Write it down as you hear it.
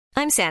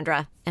I'm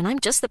Sandra, and I'm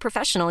just the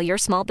professional your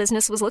small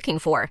business was looking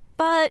for.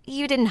 But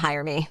you didn't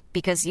hire me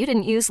because you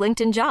didn't use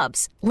LinkedIn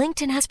Jobs.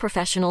 LinkedIn has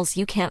professionals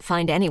you can't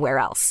find anywhere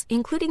else,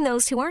 including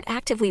those who aren't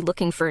actively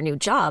looking for a new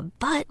job,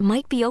 but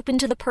might be open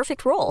to the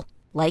perfect role,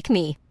 like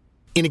me.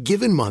 In a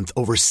given month,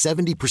 over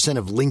 70%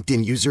 of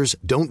LinkedIn users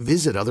don't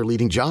visit other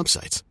leading job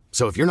sites.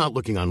 So if you're not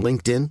looking on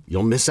LinkedIn,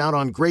 you'll miss out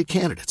on great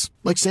candidates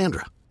like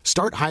Sandra.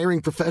 Start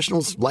hiring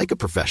professionals like a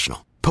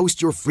professional.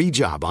 Post your free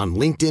job on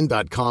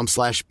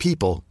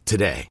linkedin.com/people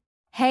today.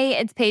 Hey,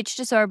 it's Paige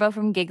DeSorbo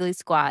from Giggly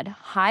Squad.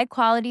 High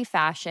quality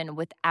fashion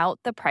without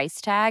the price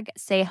tag.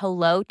 Say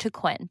hello to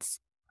Quince.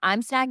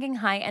 I'm snagging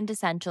high-end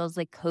essentials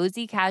like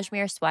cozy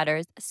cashmere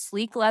sweaters,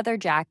 sleek leather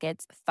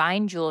jackets,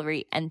 fine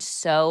jewelry, and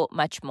so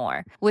much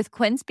more. With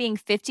Quince being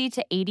 50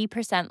 to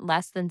 80%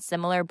 less than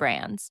similar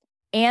brands.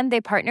 And they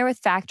partner with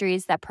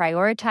factories that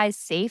prioritize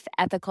safe,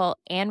 ethical,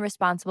 and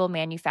responsible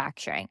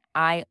manufacturing.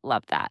 I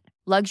love that.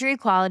 Luxury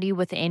quality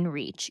within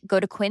reach. Go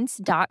to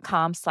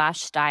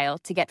quince.com/style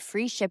to get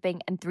free shipping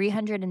and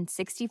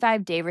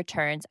 365-day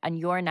returns on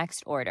your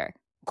next order.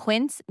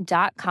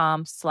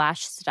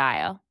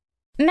 Quince.com/style.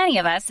 Many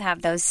of us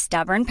have those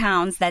stubborn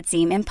pounds that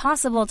seem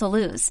impossible to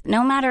lose,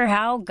 no matter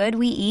how good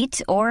we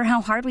eat or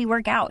how hard we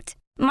work out.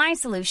 My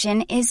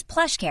solution is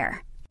PlushCare.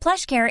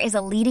 PlushCare is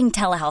a leading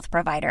telehealth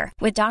provider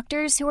with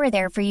doctors who are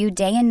there for you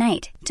day and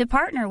night to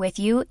partner with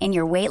you in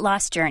your weight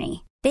loss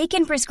journey. They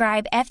can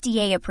prescribe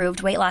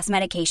FDA-approved weight loss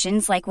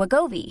medications like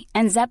Wegovy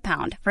and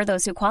Zepbound for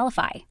those who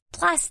qualify.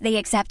 Plus, they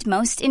accept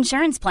most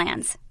insurance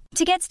plans.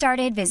 To get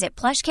started, visit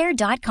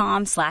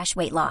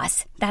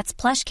plushcare.com/weightloss. That's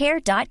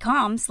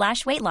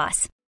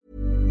plushcare.com/weightloss.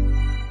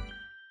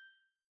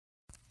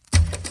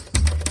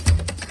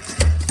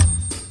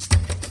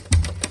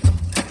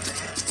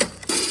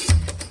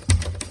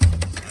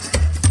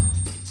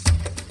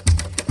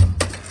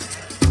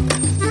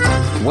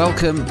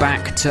 Welcome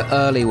back to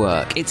Early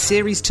Work. It's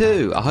Series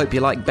 2. I hope you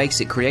like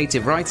basic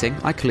creative writing.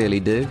 I clearly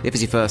do. If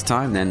it's your first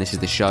time, then this is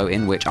the show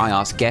in which I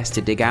ask guests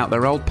to dig out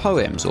their old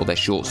poems, or their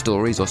short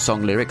stories, or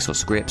song lyrics, or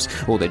scripts,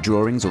 or their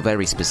drawings, or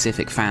very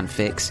specific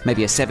fanfics.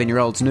 Maybe a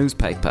 7-year-old's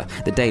newspaper,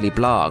 the Daily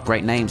Blah,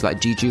 great names like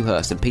G.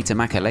 Dewhurst and Peter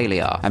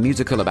Makaleliar, a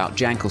musical about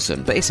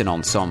Jankelson, but it's an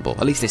ensemble.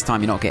 At least this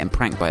time you're not getting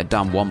pranked by a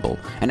dumb womble.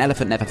 An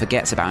elephant never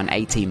forgets about an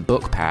 18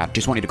 book pad.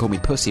 Just want you to call me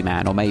Pussy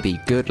Man, or maybe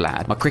Good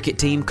Lad. My cricket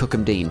team,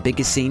 Cookham Dean.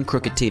 Biggest scene,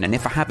 Crooked Teen. And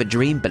if I have a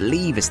dream,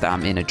 believe it's that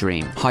I'm in a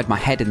dream. Hide my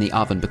head in the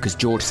oven because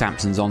George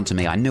Sampson's onto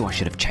me. I knew I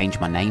should have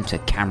changed my name to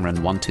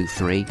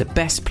Cameron123. The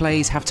best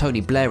plays have Tony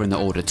Blair in the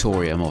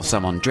auditorium, or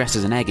someone dressed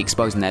as an egg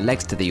exposing their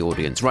legs to the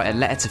audience. Write a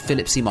letter to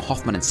Philip Seymour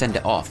Hoffman and send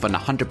it off. An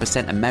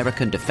 100%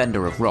 American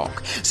defender of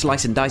rock.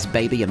 Slice and dice,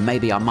 baby, and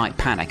maybe I might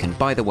panic. And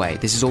by the way,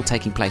 this is all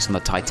taking place on the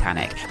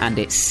Titanic, and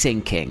it's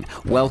sinking.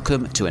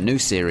 Welcome to a new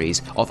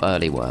series of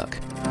Early Work.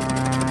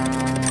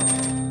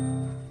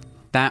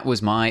 That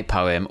was my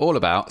poem all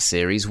about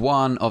Series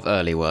 1 of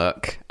Early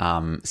Work.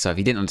 So if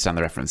you didn't understand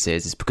the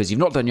references, it's because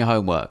you've not done your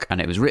homework, and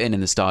it was written in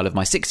the style of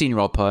my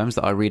 16-year-old poems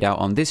that I read out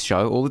on this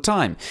show all the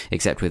time,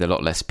 except with a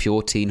lot less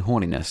pure teen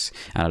horniness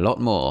and a lot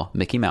more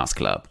Mickey Mouse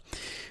Club.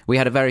 We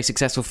had a very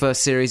successful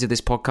first series of this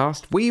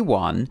podcast. We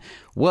won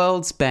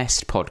World's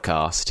Best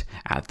Podcast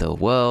at the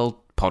World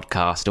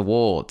Podcast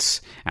Awards,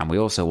 and we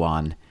also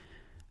won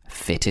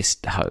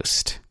Fittest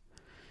Host.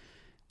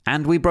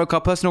 And we broke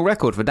our personal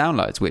record for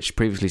downloads, which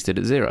previously stood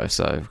at 0,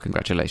 so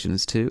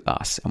congratulations to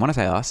us. And when I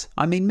say us,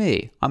 I mean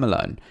me. I'm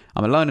alone.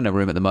 I'm alone in a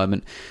room at the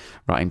moment,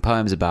 writing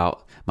poems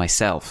about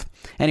myself.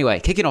 Anyway,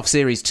 kicking off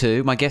Series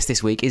 2, my guest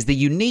this week is the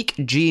unique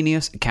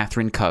genius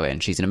Catherine Cohen.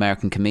 She's an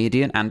American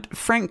comedian and,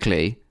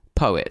 frankly,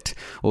 poet.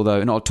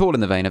 Although not at all in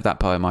the vein of that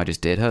poem I just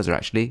did. Hers are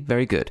actually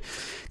very good.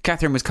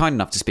 Catherine was kind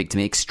enough to speak to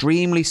me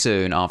extremely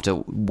soon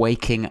after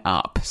waking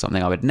up,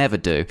 something I would never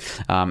do.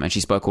 And she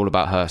spoke all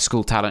about her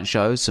school talent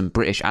shows, some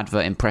British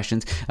advert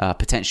impressions,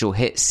 potential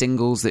hit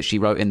singles that she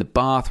wrote in the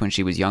bath when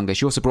she was younger.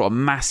 She also brought a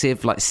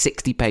massive,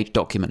 60-page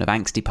document of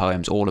angsty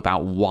poems all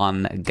about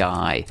one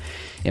guy.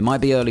 It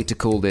might be early to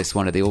call this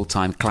one of the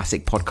all-time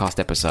classic podcast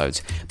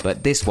episodes,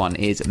 but this one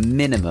is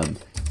minimum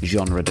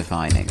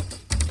genre-defining.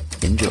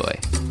 Enjoy.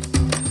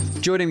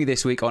 Joining me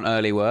this week on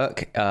Early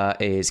Work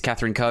is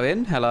Catherine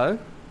Cohen. Hello.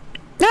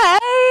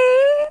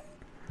 Hey!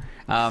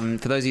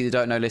 For those of you that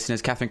don't know,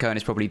 listeners, Catherine Cohen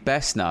is probably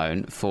best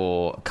known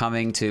for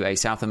coming to a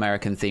South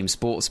American-themed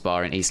sports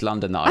bar in East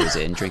London that I was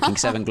in, drinking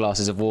 7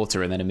 glasses of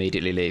water and then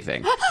immediately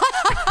leaving.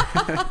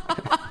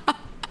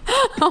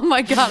 Oh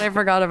my God, I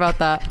forgot about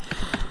that.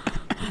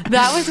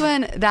 That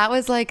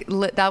was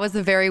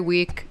the very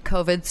week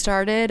COVID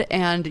started,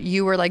 and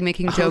you were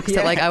making jokes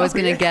that I was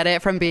going to get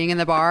it from being in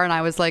the bar, and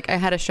I was I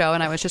had a show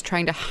and I was just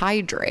trying to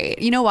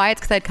hydrate. You know why? It's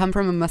because I'd come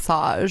from a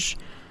massage.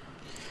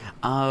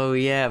 Oh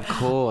yeah, of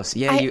course.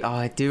 Yeah,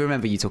 I do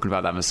remember you talking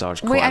about that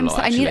massage quite a lot.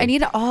 I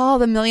need all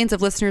the millions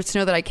of listeners to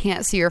know that I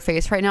can't see your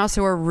face right now,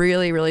 so we're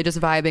really, really just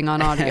vibing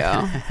on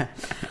audio.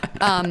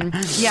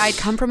 I'd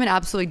come from an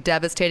absolutely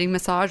devastating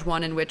massage,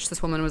 one in which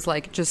this woman was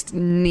just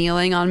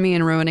kneeling on me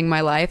and ruining my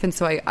life. And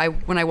so I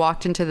when I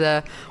walked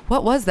into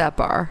what was that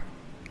bar?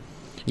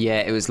 Yeah,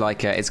 it was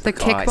like it's the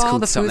kickball, it's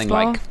called the something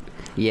foosball? like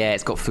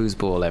it's got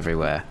foosball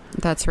everywhere.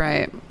 That's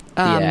right.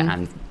 Yeah,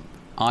 and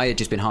I had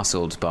just been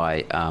hustled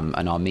by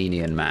an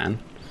Armenian man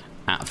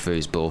at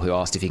foosball who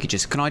asked if he could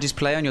can I just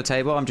play on your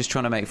table? I'm just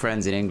trying to make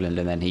friends in England.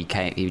 And then he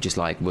just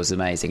like was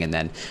amazing. And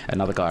then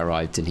another guy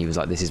arrived and he was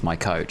like, this is my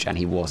coach. And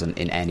he wasn't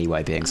in any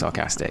way being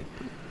sarcastic.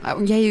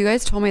 Yeah, you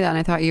guys told me that and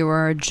I thought you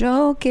were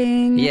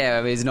joking. Yeah,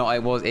 I mean, it's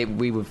not.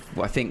 We were,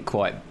 I think,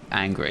 quite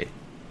angry.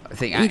 I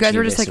think you guys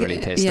were just really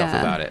pissed off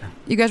about it.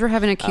 You guys were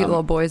having a cute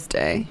little boys'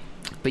 day.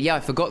 But yeah, I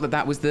forgot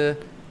that was the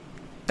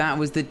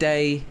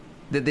day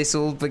that this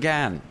all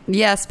began.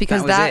 Yes,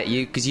 because that was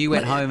it. Because you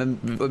went home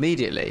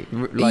immediately.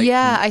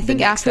 Yeah, I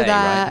think after day,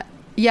 that. Right?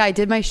 Yeah, I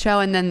did my show,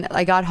 and then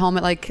I got home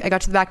at I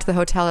got back to the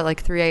hotel at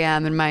 3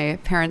 a.m. and my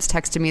parents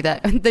texted me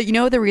that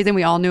the reason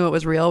we all knew it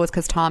was real was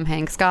because Tom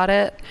Hanks got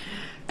it,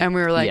 and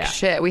we were like,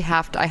 shit,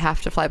 I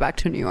have to fly back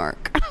to New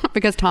York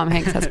because Tom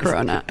Hanks has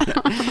corona.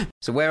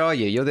 So where are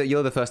you?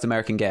 You're the first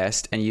American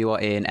guest, and you are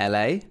in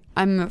LA.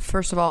 I'm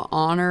first of all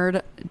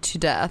honored to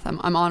death.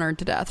 I'm honored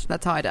to death.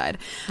 That's how I died.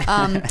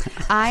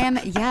 I am.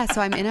 Yeah. So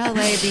I'm in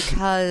LA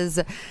because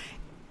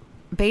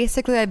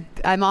basically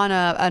I'm on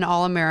an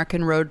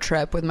all-American road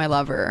trip with my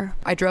lover.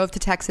 I drove to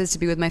Texas to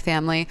be with my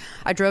family.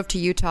 I drove to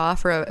Utah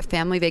for a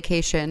family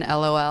vacation,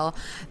 LOL.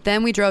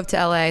 Then we drove to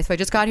LA. So I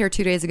just got here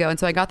 2 days ago. And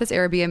so I got this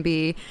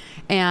Airbnb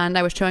and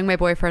I was showing my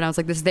boyfriend. I was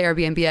like, this is the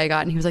Airbnb I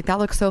got. And he was like, that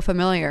looks so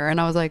familiar. And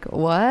I was like,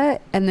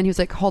 what? And then he was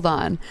like, hold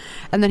on.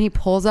 And then he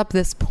pulls up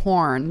this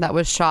porn that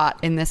was shot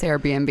in this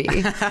Airbnb.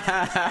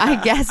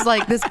 I guess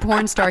this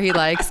porn star he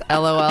likes,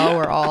 LOL,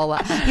 we're all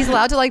he's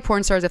allowed to like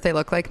porn stars if they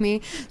look like me.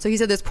 So he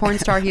said this porn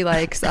star he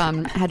likes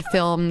had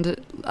filmed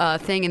a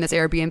thing in this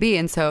Airbnb,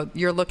 and so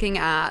you're looking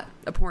at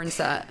a porn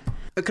set.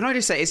 Can I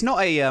just say it's not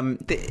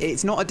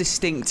a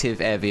distinctive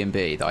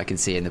Airbnb that I can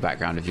see in the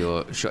background of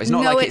your show. It's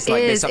not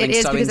there's something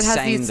so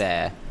insane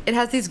there. It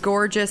has these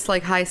gorgeous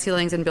high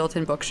ceilings and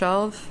built-in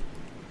bookshelf.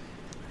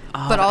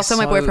 Oh, but also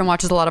my boyfriend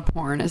watches a lot of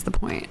porn is the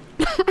point.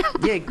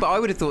 Yeah, but I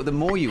would have thought the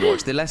more you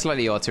watch, the less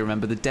likely you are to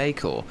remember the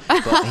decor.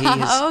 But he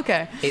has,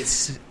 okay.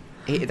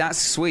 That's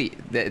sweet.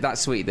 That's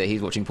sweet that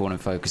he's watching porn and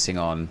focusing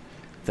on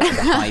the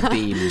high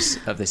beams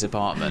of this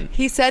apartment.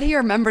 He said he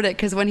remembered it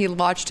because when he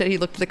watched it, he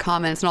looked at the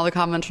comments and all the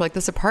comments were like,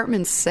 this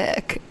apartment's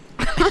sick.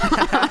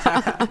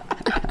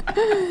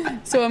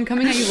 So I'm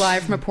coming at you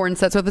live from a porn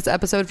set. So if this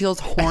episode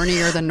feels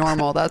hornier than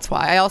normal, that's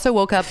why. I also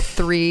woke up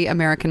 3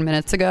 American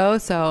minutes ago.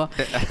 So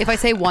if I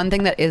say one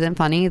thing that isn't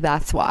funny,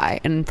 that's why.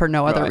 And for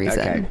no other reason.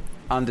 Okay.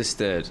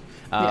 Understood.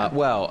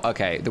 Well,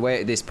 okay, the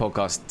way this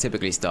podcast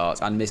typically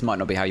starts, and this might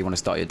not be how you want to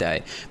start your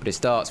day, but it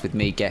starts with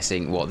me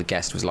guessing what the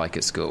guest was like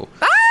at school.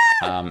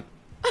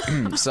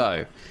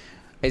 So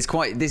this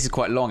is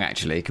quite long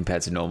actually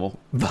compared to normal,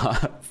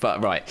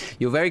 but right,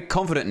 you're very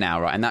confident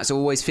now, right? And that's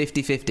always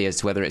 50-50 as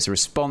to whether it's a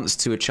response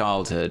to a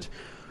childhood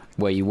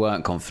where you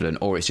weren't confident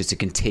or it's just a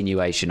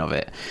continuation of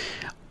it.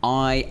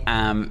 I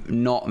am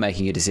not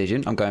making a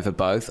decision. I'm going for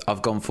both.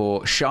 I've gone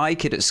for shy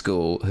kid at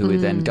school who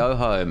would then go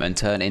home and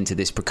turn into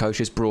this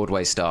precocious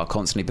Broadway star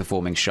constantly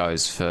performing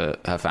shows for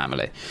her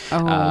family.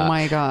 Oh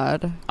my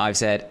God. I've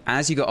said,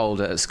 as you got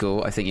older at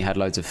school, I think you had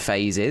loads of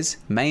phases.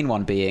 Main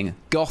one being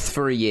goth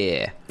for a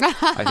year.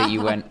 I think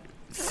you went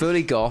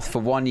fully goth for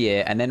 1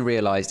 year and then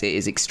realised it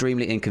is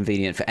extremely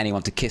inconvenient for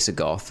anyone to kiss a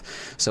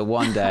goth. So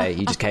one day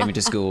you just came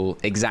into school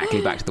exactly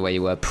back to the way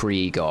you were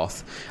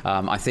pre-goth.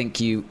 I think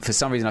for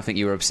some reason, I think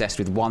you were obsessed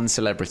with one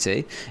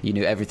celebrity. You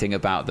knew everything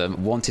about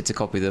them, wanted to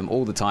copy them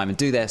all the time and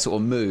do their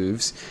sort of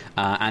moves.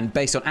 And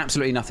based on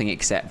absolutely nothing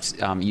except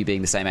you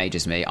being the same age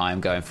as me, I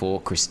am going for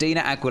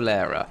Christina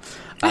Aguilera.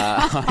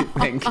 I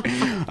think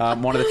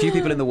one of the few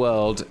people in the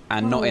world,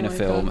 and not in a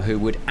film, who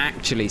would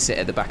actually sit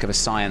at the back of a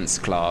science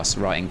class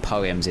writing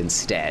poems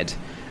instead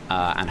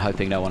and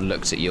hoping no one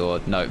looks at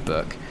your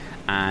notebook.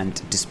 And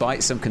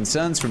despite some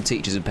concerns from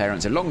teachers and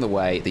parents along the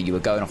way that you were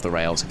going off the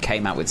rails,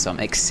 came out with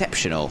some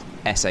exceptional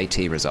SAT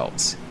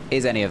results.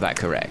 Is any of that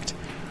correct?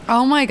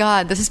 Oh my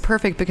God, this is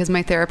perfect because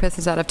my therapist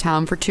is out of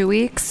town for 2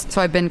 weeks.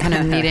 So I've been kind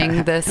of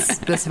needing this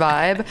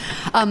vibe.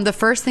 The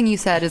first thing you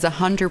said is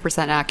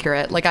 100%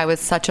 accurate. I was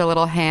such a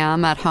little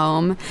ham at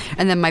home.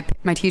 And then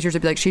my teachers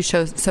would be like, she's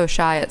so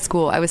shy at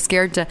school. I was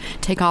scared to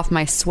take off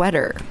my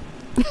sweater.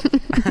 Which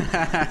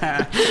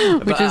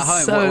is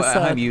home, so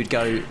at home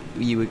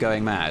you were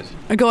going mad,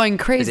 going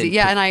crazy.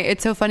 And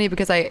it's so funny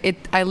because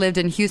I lived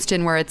in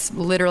Houston where it's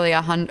literally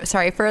 100.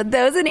 Sorry for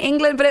those in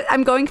England, but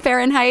I'm going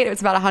Fahrenheit. It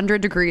was about 100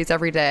 degrees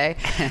every day,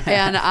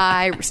 and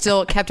I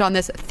still kept on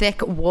this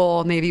thick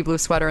wool navy blue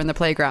sweater in the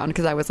playground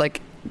because I was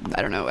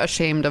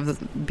ashamed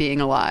of being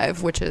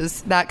alive, which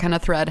is that kind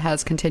of thread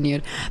has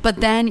continued. But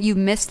then you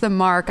missed the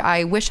mark.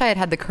 I wish I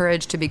had the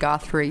courage to be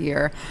goth for a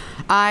year.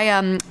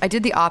 I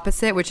did the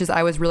opposite, which is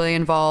I was really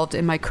involved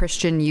in my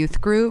Christian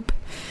youth group.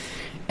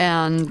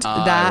 And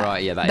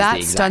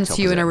that stunts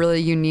you in a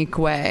really unique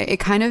way. It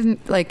kind of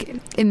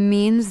it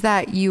means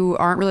that you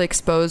aren't really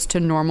exposed to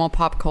normal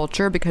pop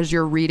culture because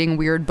you're reading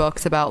weird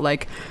books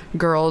about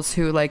girls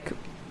who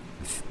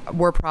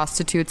were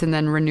prostitutes and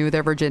then renew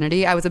their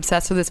virginity. I was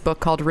obsessed with this book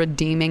called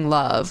Redeeming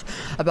Love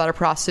about a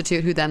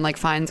prostitute who then like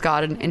finds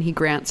God and he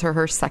grants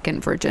her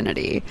second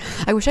virginity.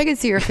 I wish I could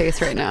see your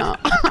face right now.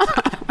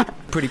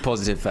 Pretty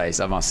positive face,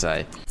 I must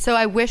say. So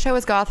I wish I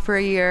was goth for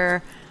a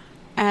year.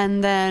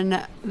 And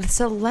then the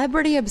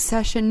celebrity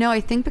obsession. No, I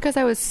think because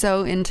I was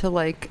so into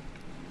like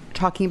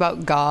talking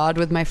about God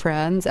with my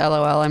friends.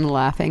 LOL, I'm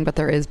laughing, but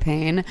there is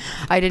pain.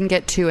 I didn't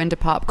get too into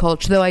pop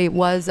culture, though I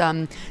was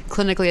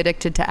clinically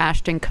addicted to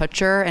Ashton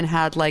Kutcher and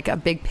had like a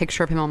big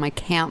picture of him on my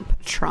camp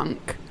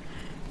trunk.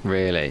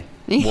 Really?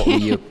 What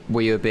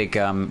were you a big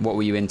what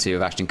were you into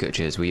of Ashton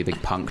Kutcher's? Were you a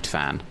big Punk'd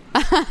fan?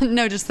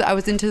 No, just I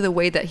was into the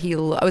way that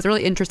I was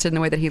really interested in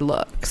the way that he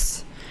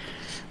looks.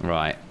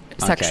 Right.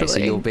 Sexually. Okay,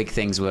 so your big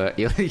things were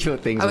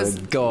were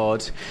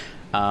God,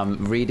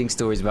 reading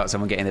stories about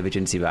someone getting their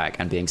virginity back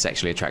and being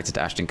sexually attracted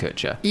to Ashton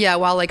Kutcher. Yeah,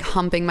 while like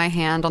humping my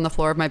hand on the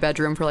floor of my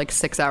bedroom for like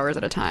 6 hours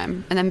at a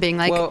time and then being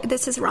like,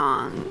 this is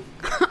wrong.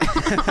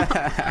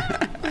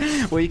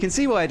 Well, you can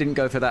see why I didn't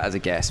go for that as a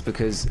guess,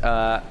 because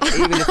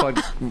even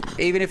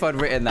if I'd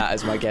written that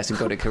as my guess and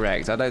got it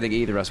correct, I don't think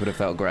either of us would have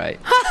felt great.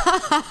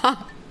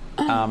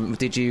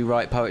 Did you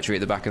write poetry at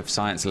the back of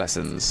science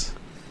lessons?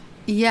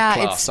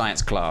 Yeah,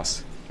 science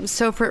class.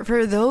 So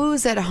for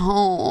those at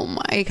home,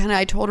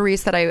 I told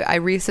Reese that I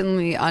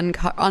recently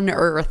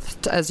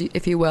unearthed,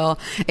 if you will,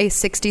 a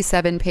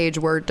 67-page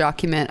Word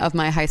document of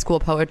my high school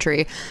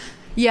poetry.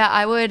 Yeah,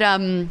 I would,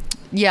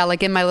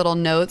 like in my little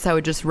notes, I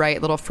would just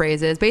write little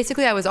phrases.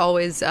 Basically, I was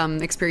always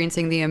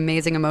experiencing the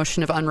amazing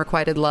emotion of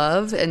unrequited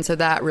love, and so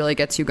that really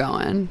gets you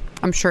going.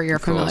 I'm sure you're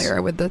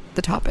familiar with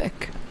the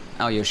topic.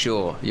 Oh, you're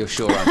sure I'm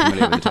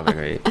familiar with the topic,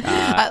 are you?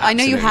 I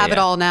know you have it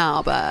all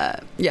now,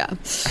 but yeah.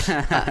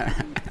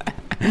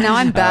 Now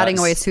I'm batting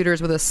away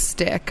suitors with a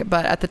stick,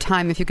 but at the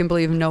time, if you can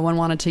believe, no one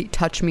wanted to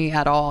touch me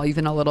at all,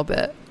 even a little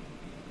bit.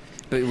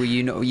 But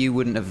you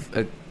wouldn't have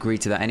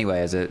agreed to that anyway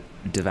as a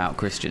devout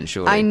Christian,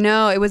 surely? I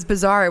know, it was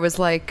bizarre. It was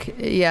like,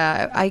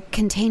 I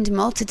contained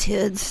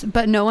multitudes,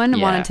 but no one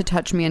wanted to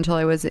touch me until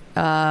I was,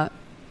 I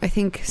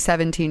think,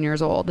 17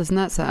 years old. Isn't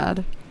that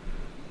sad?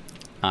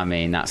 I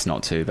mean, that's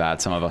not too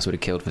bad. Some of us would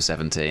have killed for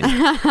 17.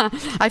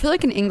 I feel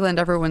like in England,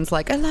 everyone's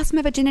like, I lost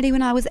my virginity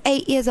when I was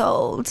 8 years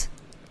old.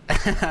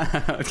 Is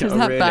that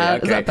really?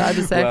 bad? Okay. Is that bad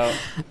to say?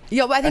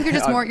 Well, but I think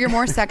you're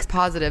more sex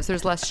positive, so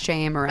there's less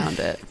shame around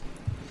it.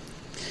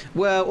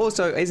 Well,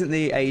 also, isn't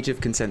the age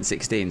of consent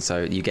 16?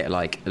 So you get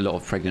like a lot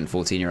of pregnant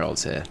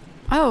 14-year-olds here.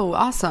 Oh,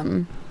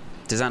 awesome.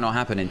 Does that not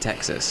happen in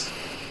Texas?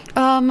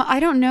 I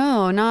don't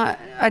know.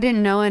 I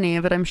didn't know any,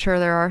 but I'm sure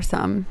there are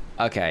some.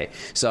 Okay,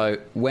 so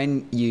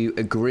when you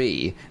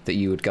agree that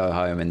you would go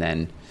home and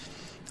then,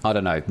 I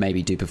don't know,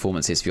 maybe do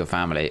performances for your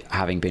family,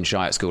 having been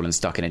shy at school and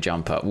stuck in a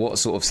jumper, what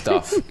sort of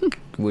stuff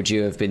would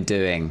you have been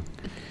doing?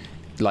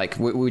 Like,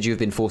 would you have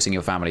been forcing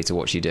your family to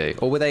watch you do?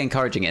 Or were they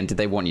encouraging it and did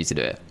they want you to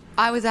do it?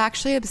 I was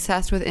actually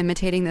obsessed with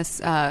imitating this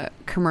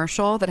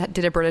commercial that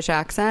did a British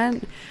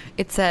accent.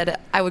 It said,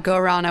 I would go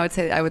around, I would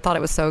thought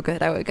it was so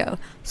good, I would go,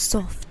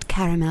 soft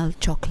caramel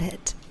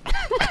chocolate.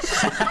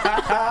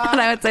 And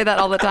I would say that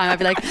all the time. I'd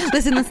be like,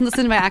 listen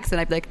to my accent.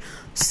 I'd be like,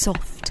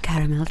 soft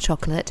caramel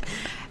chocolate.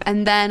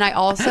 And then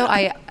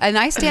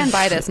I stand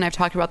by this, and I've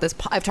talked about this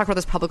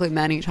publicly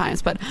many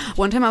times, but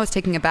one time I was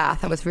taking a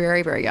bath. I was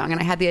very, very young, and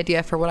I had the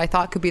idea for what I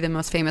thought could be the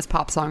most famous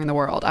pop song in the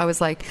world. I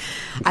was like,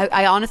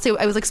 I honestly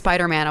was like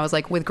Spider-Man. I was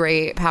like, with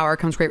great power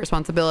comes great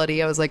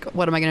responsibility. I was like,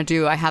 what am I going to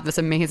do? I have this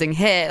amazing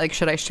hit. Like,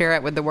 should I share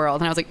it with the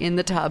world? And I was like in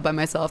the tub by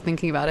myself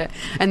thinking about it.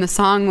 And the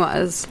song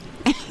was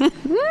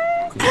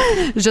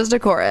just a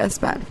chorus,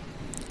 but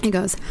he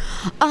goes,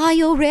 are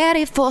you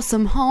ready for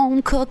some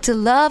home-cooked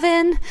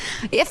lovin'?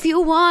 If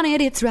you want it,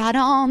 it's right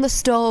on the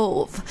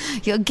stove.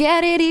 You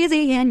get it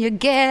easy and you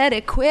get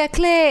it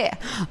quickly.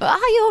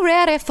 Are you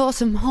ready for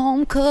some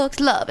home-cooked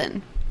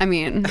lovin'? I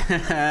mean...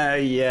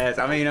 Yes.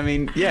 I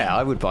mean, yeah,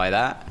 I would buy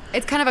that.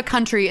 It's kind of a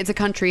country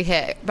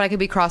hit, but I could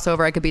be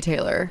crossover, I could be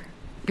Taylor.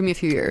 Give me a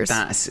few years.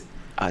 That's...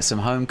 some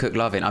home-cooked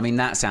loving. I mean,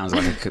 that sounds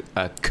like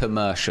a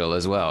commercial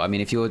as well. I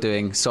mean, if you're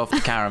doing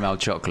soft caramel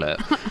chocolate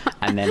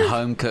and then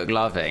home-cooked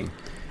loving,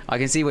 I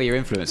can see where your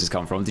influences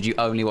come from. Did you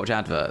only watch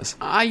adverts?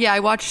 Yeah, I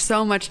watch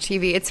so much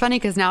TV. It's funny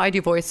because now I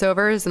do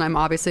voiceovers and I'm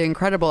obviously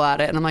incredible at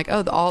it. And I'm like,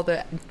 oh, all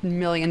the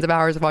millions of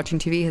hours of watching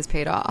TV has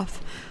paid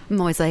off. I'm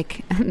always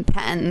like,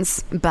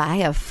 pens, buy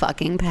a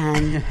fucking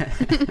pen.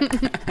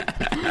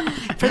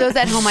 For those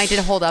at home, I did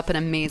hold up an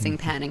amazing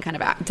pen and kind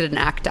of did an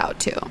act out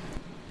too.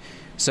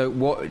 So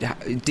what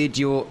did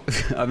your...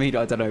 I mean,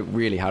 I don't know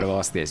really how to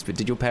ask this, but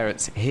did your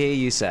parents hear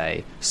you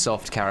say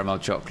soft caramel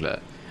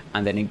chocolate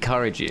and then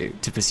encourage you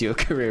to pursue a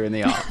career in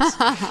the arts?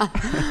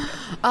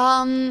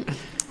 How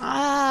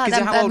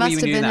old were you when you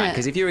were doing that?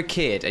 Because if you're a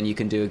kid and you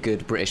can do a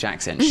good British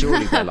accent,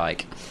 surely they're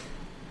like...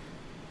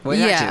 Well,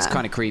 actually, it's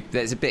kind of creepy.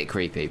 It's a bit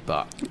creepy,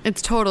 but...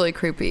 It's totally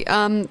creepy.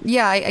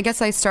 I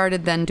guess I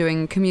started then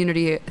doing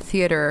community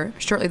theater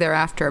shortly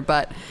thereafter,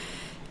 but...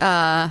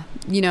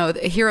 the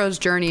hero's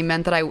journey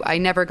meant that I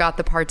never got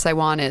the parts I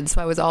wanted.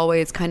 So I was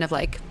always kind of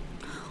like,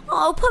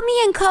 oh, put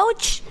me in,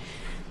 coach.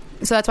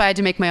 So that's why I had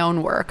to make my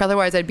own work.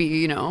 Otherwise, I'd be,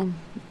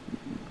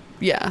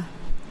 yeah.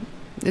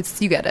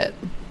 You get it.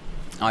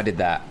 I did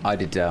that. I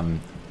did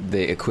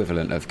the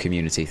equivalent of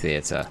community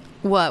theatre.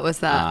 What was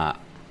that?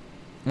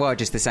 Well,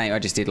 just the same. I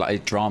just did like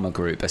a drama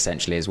group,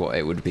 essentially, is what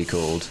it would be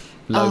called.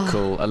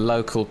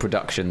 Local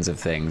productions of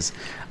things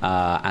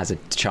as a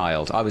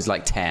child. I was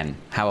like 10.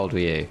 How old were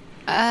you?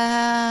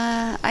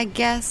 I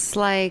guess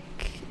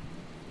like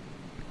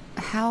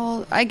how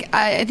old?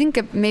 I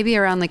think maybe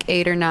around like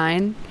 8 or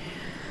 9.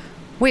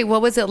 Wait,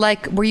 what was it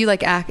like? Were you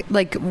like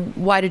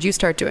why did you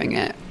start doing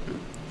it?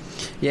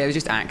 Yeah, it was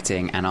just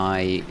acting, and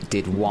I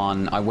did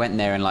one. I went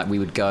there and like we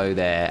would go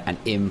there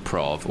and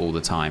improv all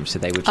the time. So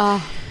they would.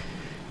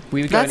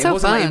 We would go. That's so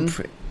fun.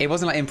 It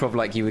wasn't like improv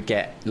like you would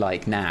get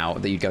like now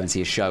that you'd go and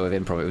see a show of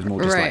improv. It was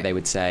more just like they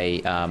would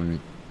say,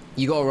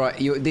 "You got to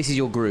write. This is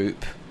your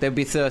group." There would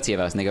be 30 of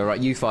us, and they go, "Right,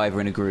 you 5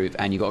 are in a group,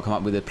 and you got to come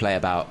up with a play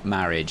about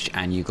marriage,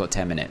 and you've got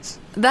 10 minutes."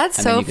 That's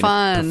and so then you're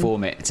fun.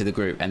 Perform it to the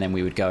group, and then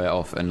we would go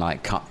off and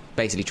like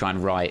basically try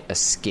and write a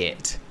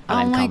skit. And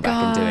Oh then my come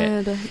back God.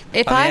 and do it.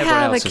 If I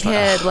have a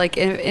kid, like,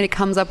 and it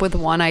comes up with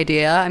one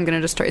idea, I'm going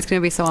to just start. It's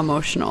going to be so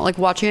emotional. Like,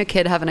 watching a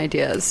kid have an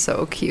idea is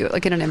so cute.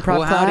 Like, in an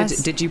improv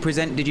class. Did you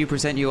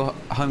present your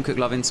Home Cooked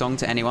Lovin' song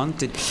to anyone?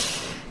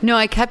 No,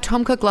 I kept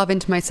Home Cooked Lovin'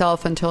 to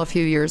myself until a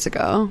few years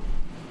ago.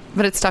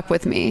 But it stuck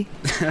with me.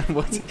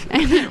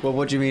 Well,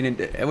 what do you mean?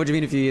 What do you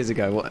mean a few years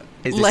ago? What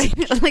is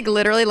this? Like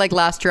literally, like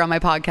last year on my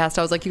podcast,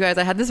 I was like, "You guys,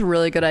 I had this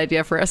really good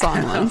idea for a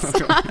song once,"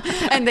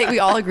 and we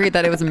all agreed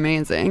that it was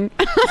amazing.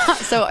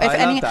 So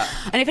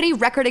if any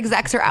record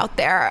execs are out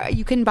there,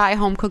 you can buy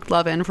Home Cooked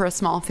Lovin' for a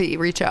small fee.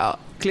 Reach out.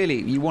 Clearly,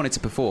 you wanted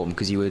to perform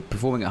because you were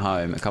performing at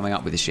home, coming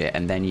up with the shit,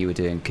 and then you were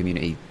doing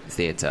community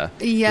theatre.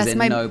 Yes, was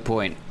there no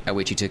point at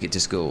which you took it to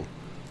school?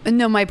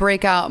 No, my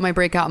breakout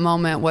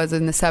moment was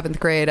in the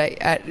 7th grade.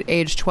 At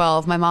age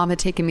 12, my mom had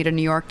taken me to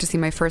New York to see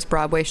my first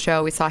Broadway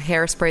show. We saw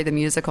Hairspray the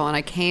musical, and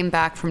I came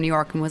back from New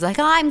York and was like,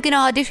 I'm going to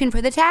audition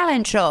for the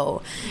talent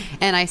show.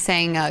 And I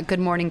sang Good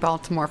Morning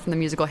Baltimore from the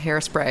musical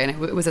Hairspray, and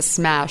it was a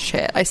smash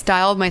hit. I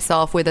styled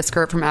myself with a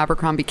skirt from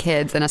Abercrombie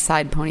Kids and a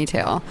side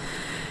ponytail.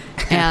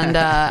 And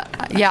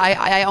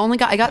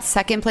I got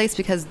second place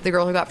because the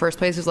girl who got first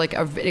place was like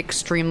an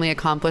extremely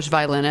accomplished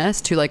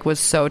violinist who like was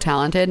so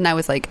talented, and I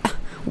was like,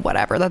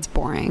 whatever, that's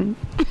boring.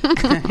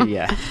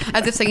 Yeah.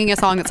 As if singing a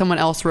song that someone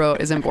else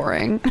wrote isn't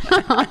boring.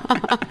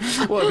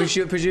 Well,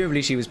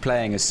 presumably she was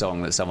playing a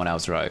song that someone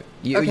else wrote.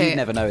 You'd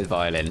never know with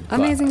violin.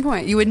 Amazing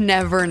point. You would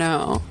never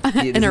know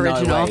an original.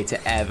 There's no way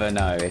to ever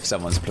know if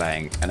someone's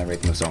playing an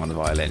original song on the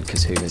violin,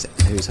 because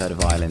who's heard a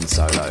violin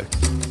solo?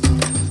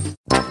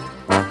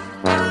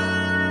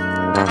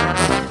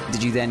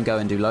 Did you then go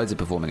and do loads of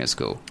performing at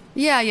school?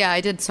 Yeah, I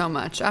did so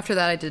much. After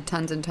that, I did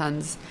tons and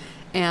tons.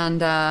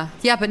 And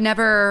but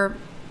never...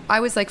 I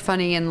was like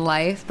funny in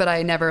life, but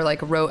I never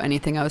like wrote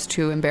anything. I was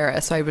too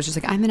embarrassed. So I was just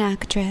like, I'm an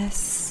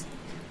actress.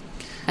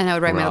 And I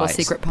would write my little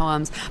secret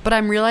poems. But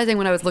I'm realizing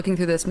when I was looking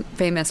through this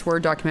famous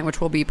Word document, which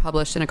will be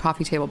published in a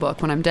coffee table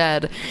book when I'm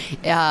dead,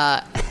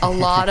 a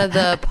lot of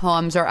the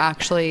poems are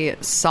actually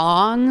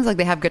songs. Like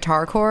they have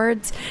guitar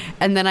chords.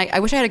 And then I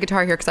wish I had a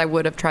guitar here because I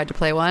would have tried to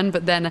play one.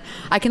 But then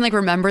I can like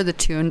remember the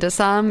tune to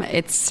some.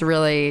 It's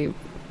really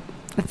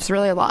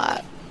a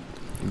lot.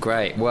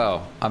 Great.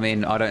 Well, I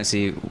mean, I don't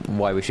see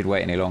why we should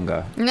wait any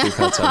longer. We've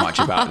heard so much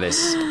about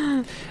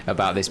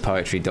this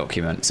poetry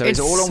document. So it's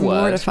all on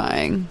Word.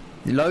 Mortifying.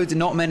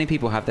 Not many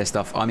people have their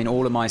stuff. I mean,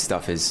 all of my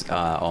stuff is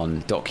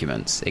on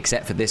documents,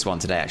 except for this one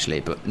today,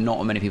 actually. But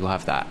not many people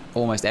have that.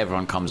 Almost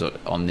everyone comes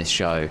on this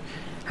show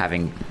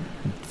having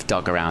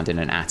dug around in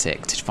an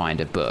attic to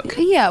find a book.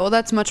 Yeah, well,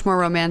 that's much more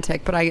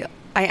romantic. But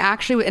I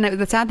actually, and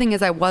the sad thing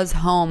is I was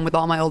home with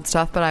all my old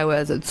stuff, but I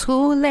was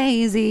too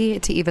lazy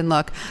to even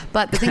look.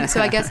 But the thing,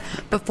 so I guess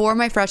before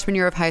my freshman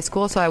year of high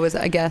school, so I was,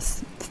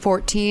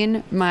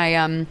 14,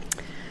 my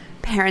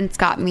parents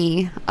got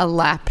me a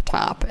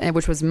laptop,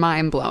 which was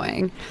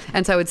mind-blowing.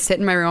 And so I would sit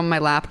in my room on my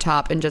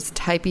laptop and just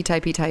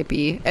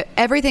typey.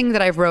 Everything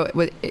that I've wrote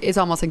is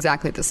almost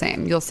exactly the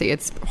same. You'll see.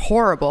 It's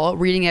horrible.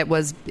 Reading it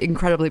was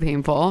incredibly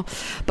painful.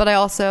 But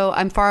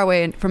I'm far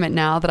away from it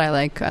now that I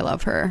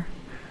love her.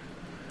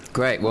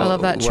 Great. Well, I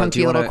love that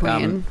chunky little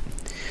queen.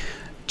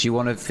 Do you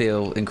want to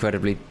feel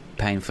incredibly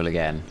painful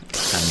again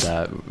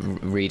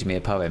and read me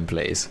a poem,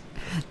 please?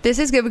 This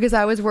is good because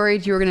I was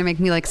worried you were going to make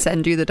me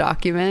send you the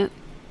document.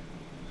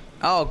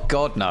 Oh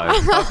God, no! I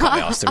can't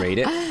be asked to read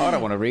it. I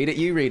don't want to read it.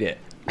 You read it.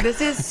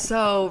 This is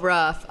so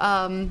rough.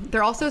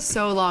 They're also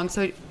so long.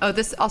 So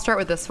I'll start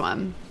with this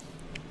one.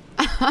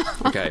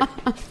 Okay.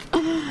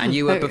 And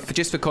you were,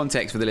 just for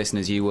context for the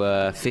listeners, you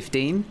were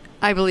 15?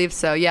 I believe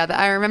so, yeah.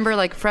 I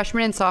remember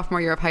freshman and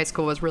sophomore year of high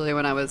school was really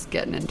when I was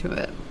getting into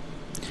it.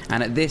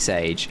 And at this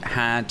age,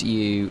 had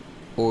you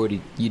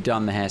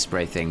done the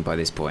Hairspray thing by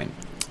this point?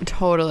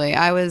 Totally.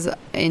 I was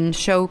in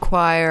show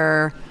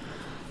choir,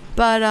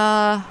 but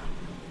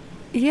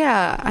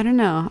yeah, I don't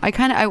know.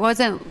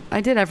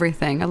 I did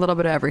everything, a little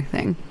bit of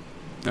everything.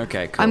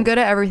 Okay, cool. I'm good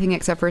at everything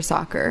except for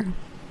soccer.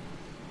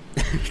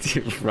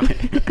 Right.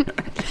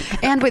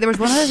 And wait, there was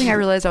one other thing I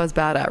realized I was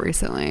bad at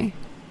recently.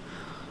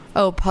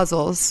 Oh,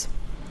 puzzles.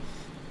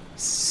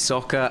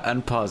 Soccer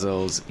and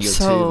puzzles, your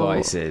two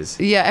vices.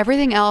 Yeah,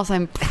 everything else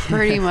I'm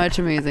pretty much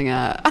amazing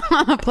at.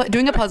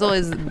 Doing a puzzle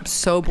is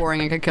so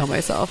boring I could kill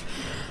myself.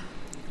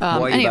 Why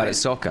are you bad at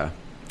soccer?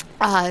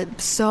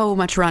 So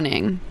much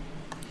running.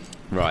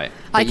 Right.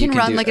 I can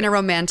run like in a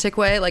romantic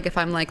way, like if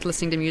I'm like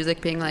listening to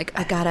music, being like,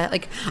 I gotta,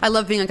 like, I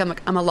love being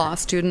like I'm a law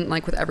student,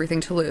 like with everything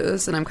to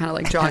lose, and I'm kind of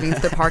like jogging to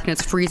the park and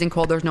it's freezing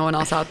cold, there's no one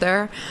else out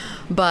there.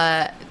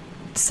 But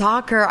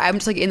soccer, I'm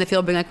just like in the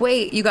field being like,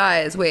 wait, you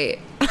guys, wait.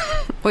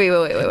 Wait.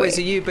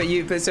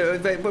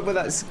 But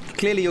that's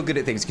clearly you're good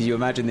at things because you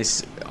imagine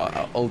this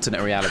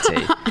alternate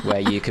reality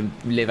where you can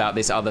live out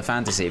this other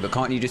fantasy. But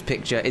can't you just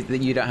picture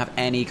that you don't have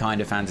any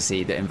kind of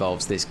fantasy that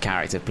involves this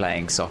character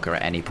playing soccer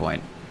at any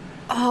point?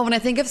 Oh, when I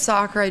think of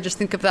soccer, I just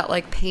think of that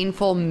like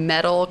painful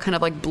metal kind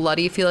of like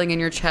bloody feeling in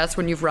your chest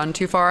when you've run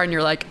too far and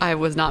you're like, I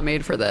was not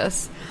made for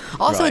this.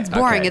 Also, It's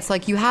boring. Okay. It's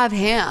like, you have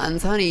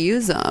hands, honey,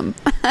 use them.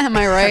 Am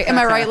I right? Am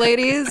I right,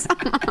 ladies?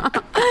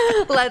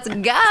 Let's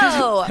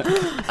go.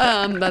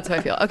 That's how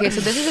I feel. Okay, so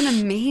this is an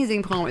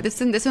amazing poem.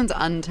 This one's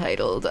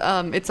untitled.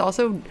 It's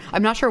also,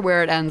 I'm not sure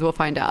where it ends. We'll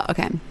find out.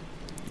 Okay.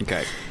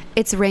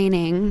 It's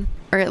raining,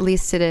 or at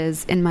least it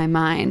is in my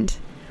mind.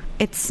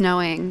 It's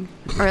snowing,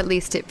 or at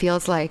least it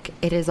feels like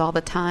it is all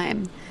the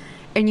time.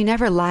 And you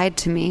never lied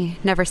to me,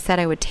 never said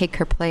I would take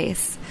her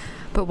place.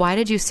 But why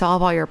did you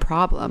solve all your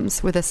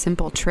problems with a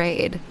simple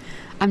trade?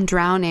 I'm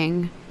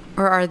drowning,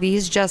 or are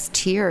these just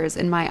tears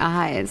in my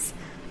eyes?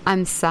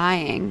 I'm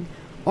sighing,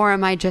 or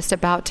am I just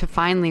about to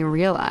finally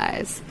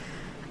realize?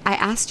 I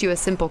asked you a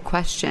simple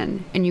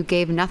question, and you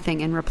gave nothing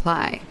in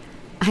reply.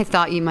 I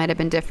thought you might have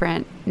been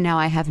different. Now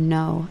I have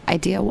no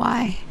idea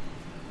why.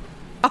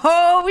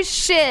 Oh,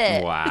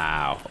 shit.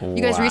 Wow.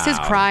 You guys, Reese is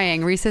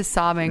crying. Reese is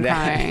sobbing,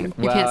 crying.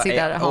 You can't see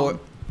that at home.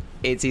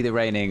 It's either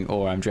raining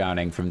or I'm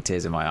drowning from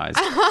tears in my eyes.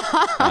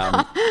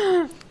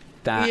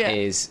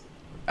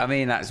 I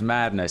mean, that's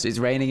madness. It's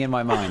raining in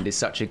my mind is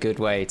such a good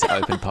way to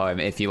open a poem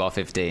if you are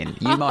 15.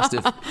 You must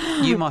have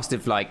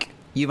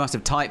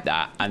typed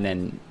that and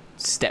then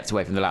stepped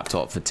away from the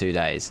laptop for 2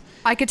 days.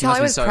 I could tell I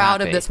was so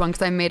proud of this one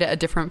because I made it a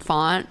different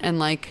font and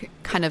like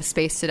kind of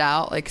spaced it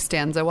out like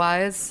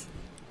stanza-wise.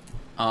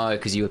 Oh,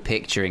 because you were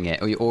picturing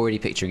it, or you're already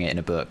picturing it in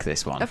a book,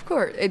 this one. Of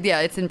course.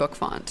 Yeah, it's in book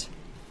font.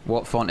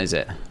 What font is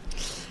it?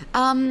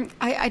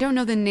 I don't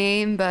know the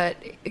name, but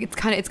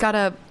it's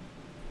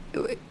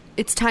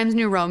Times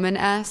New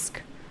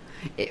Roman-esque.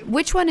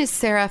 Which one is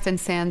serif and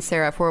sans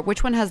serif, or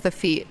which one has the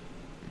feet?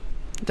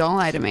 Don't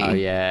lie to me. Oh,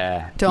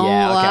 yeah. Don't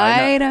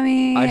lie to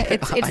me.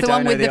 It's the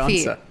one with the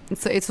feet.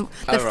 It's the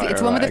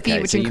one with the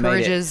feet, which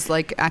encourages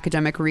like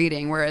academic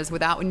reading, whereas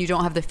when you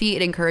don't have the feet,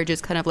 it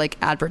encourages kind of like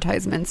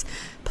advertisements,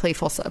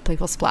 playful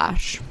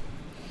splash.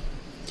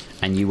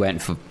 And you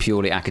went for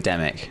purely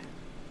academic.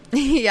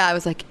 Yeah, I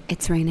was like,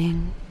 it's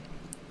raining.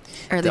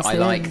 Or at least I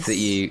like that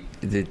you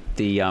the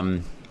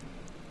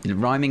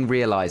rhyming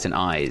realize and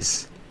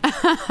eyes.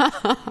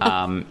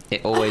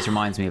 It always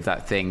reminds me of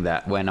that thing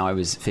that when I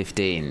was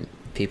 15.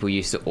 People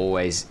used to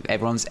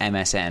everyone's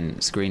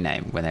MSN screen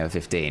name when they were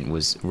 15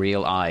 was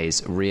real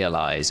eyes,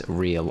 realize,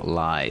 real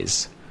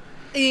lies.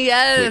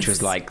 Yes. Which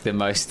was like the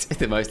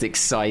most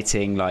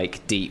exciting,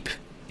 like deep,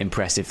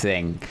 impressive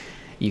thing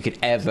you could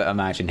ever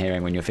imagine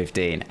hearing when you're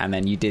 15. And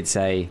then you did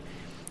say,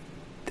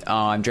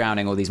 oh, I'm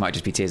drowning, or these might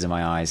just be tears in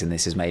my eyes, and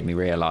this has made me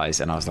realize.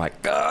 And I was like,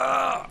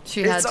 oh,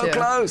 it's so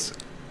close.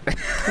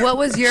 What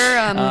was your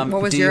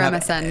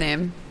MSN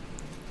name?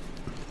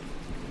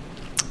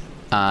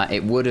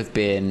 It would have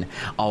been.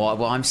 Oh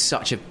well, I'm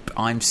such a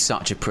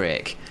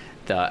prick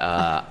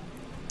that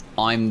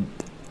I'm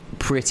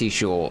pretty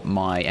sure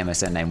my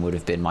MSN name would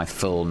have been my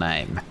full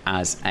name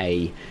as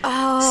a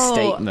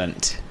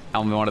statement.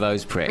 I'm one of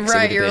those pricks.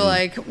 Right, you're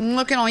like,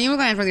 look at all you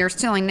guys with your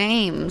silly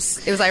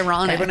names. It was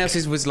ironic. Everyone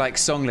else's was like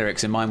song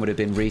lyrics, and mine would have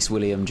been Reese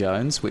William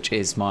Jones, which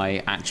is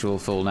my actual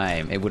full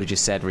name. It would have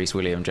just said Reese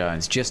William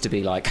Jones, just to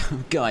be like,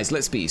 guys,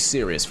 let's be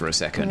serious for a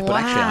second. Wow.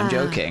 But actually, I'm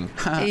joking.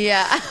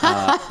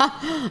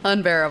 Yeah.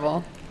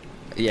 Unbearable.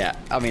 Yeah,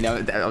 I mean,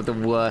 the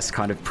worst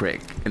kind of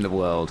prick in the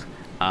world.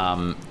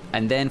 And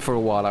then for a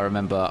while, I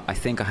remember, I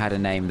think I had a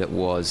name that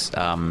was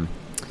out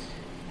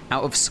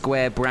of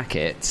square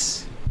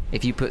brackets.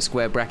 If you put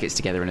square brackets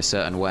together in a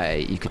certain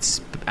way, you could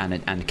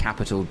and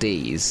capital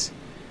D's,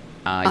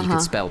 you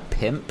could spell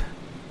pimp.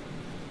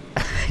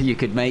 You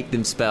could make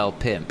them spell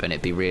pimp, and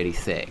it'd be really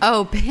thick.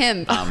 Oh,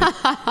 pimp!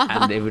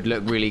 And it would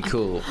look really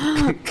cool.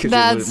 That's it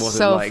wasn't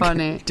so like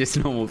funny.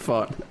 Just normal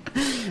font.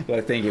 But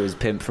I think it was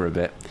pimp for a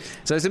bit.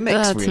 So it's a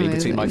mix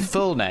between my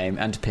full name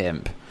and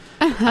pimp.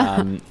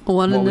 One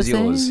what was the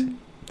yours? Same?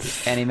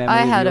 Any memory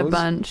I of had yours?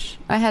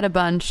 a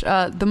bunch.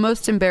 The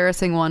most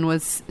embarrassing one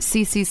was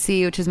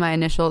CCC, which is my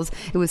initials.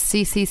 It was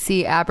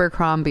CCC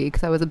Abercrombie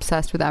because I was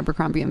obsessed with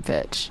Abercrombie and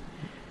Fitch.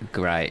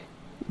 Great.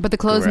 But the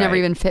clothes never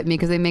even fit me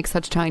because they make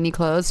such tiny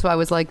clothes. So I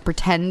was like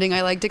pretending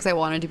I liked it because I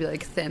wanted to be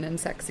like thin and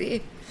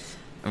sexy.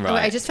 Right. Oh,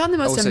 I just found the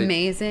most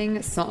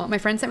amazing song. My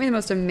friend sent me the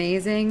most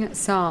amazing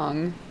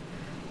song.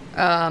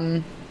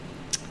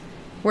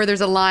 where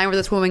there's a line where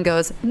this woman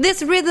goes,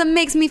 "This rhythm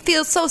makes me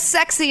feel so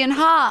sexy and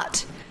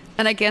hot."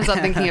 And I can't stop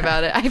thinking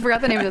about it. I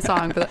forgot the name of the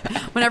song, but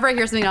whenever I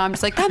hear something now, I'm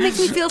just like, that makes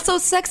me feel so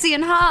sexy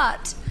and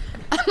hot.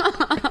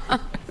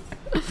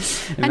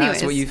 And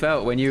that's what you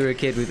felt when you were a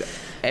kid with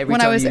every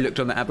time you looked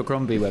on the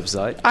Abercrombie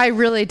website. I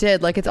really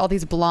did. Like, it's all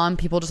these blonde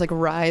people just like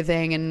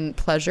writhing in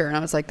pleasure. And I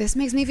was like, this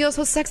makes me feel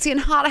so sexy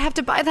and hot. I have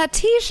to buy that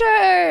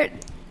t-shirt.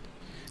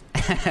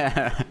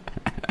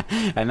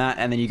 and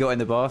then you got in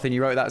the bath and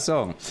you wrote that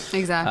song.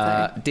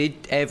 Exactly. Did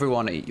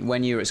everyone,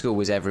 when you were at school,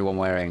 was everyone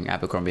wearing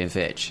Abercrombie and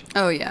Fitch?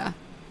 Oh, yeah.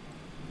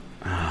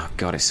 Oh,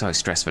 God, it's so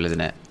stressful,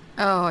 isn't it?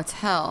 Oh, it's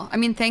hell. I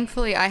mean,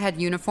 thankfully, I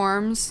had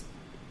uniforms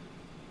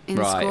in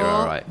school.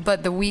 Right.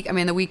 But the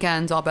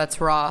weekends, all bets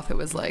were off. It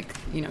was like,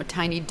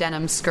 tiny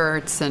denim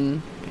skirts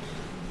and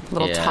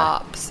little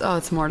tops. Oh,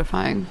 it's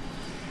mortifying.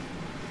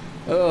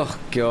 Oh,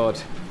 God.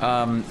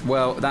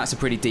 Well, that's a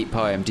pretty deep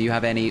poem. Do you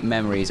have any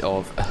memories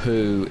of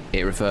who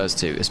it refers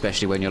to,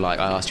 especially when you're like,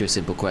 I asked you a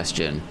simple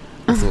question,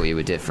 I thought you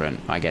were different,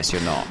 I guess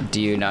you're not.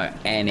 Do you know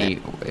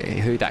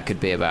who that could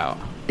be about?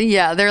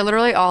 Yeah, they're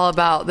literally all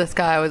about this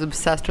guy I was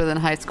obsessed with in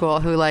high school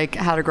who like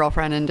had a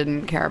girlfriend and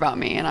didn't care about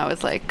me, and I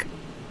was like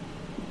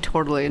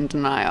totally in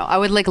denial. I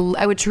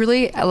would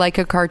truly, like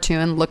a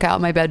cartoon, look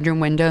out my bedroom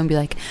window and be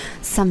like,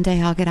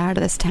 someday I'll get out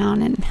of this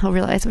town and he'll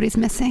realize what he's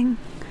missing.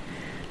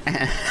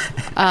 But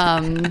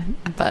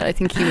I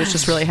think he was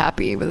just really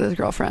happy with his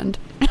girlfriend.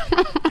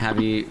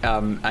 Are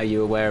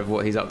you aware of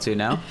what he's up to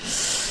now?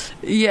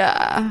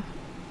 Yeah.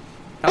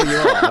 Oh, you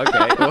are?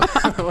 Okay.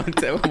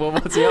 What's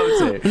he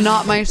up to?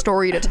 Not my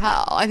story to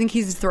tell. I think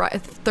he's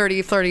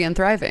 30, flirty, and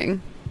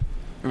thriving.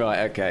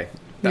 Right, okay.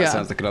 That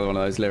sounds like another one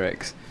of those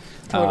lyrics.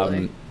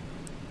 Totally.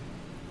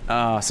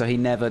 So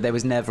there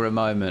was never a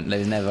moment, there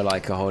was never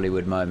like a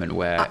Hollywood moment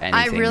where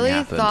anything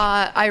happened.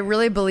 I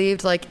really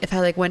believed like if I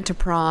like went to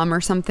prom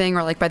or something,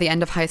 or like by the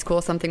end of high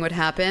school something would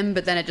happen,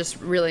 but then it just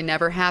really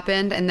never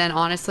happened. And then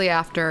honestly,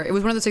 after, it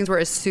was one of those things where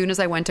as soon as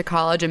I went to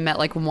college and met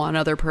like one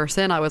other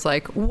person, I was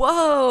like,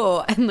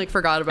 whoa, and like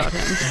forgot about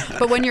him.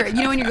 But when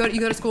when you go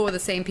to school with the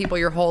same people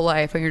your whole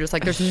life and you're just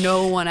like, there's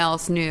no one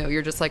else new,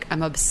 you're just like,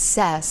 I'm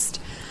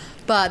obsessed.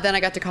 But then I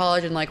got to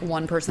college and like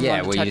one person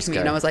wanted to touch me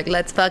and I was like,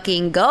 let's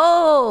fucking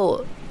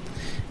go.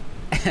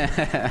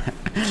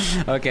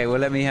 Okay, well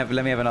let me have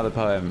another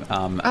poem.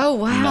 Oh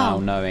wow. Now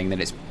knowing that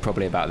it's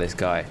probably about this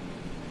guy.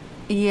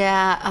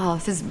 Yeah. Oh,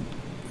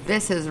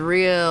 this is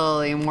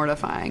really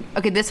mortifying.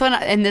 Okay, this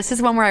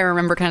is one where I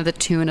remember kind of the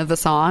tune of the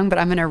song, but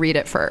I'm gonna read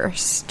it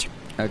first.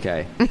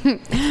 Okay.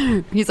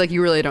 He's like,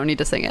 you really don't need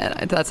to sing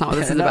it. That's not what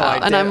this is No,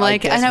 about. And I'm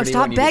like, I know,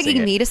 stop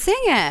begging me to sing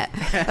it.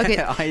 Okay,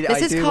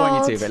 I do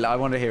want you to, but I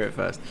want to hear it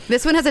first.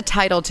 This one has a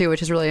title too,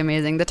 which is really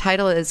amazing. The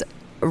title is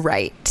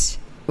Right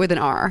with an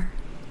R.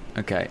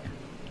 Okay.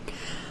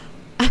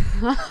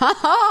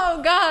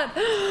 Oh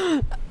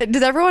God!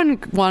 Does everyone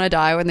want to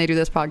die when they do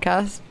this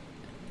podcast?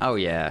 Oh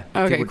yeah.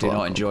 Okay, People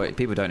don't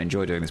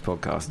enjoy doing this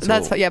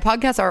podcast. Yeah,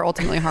 podcasts are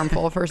ultimately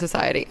harmful for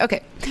society.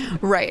 Okay,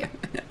 right.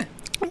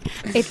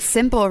 It's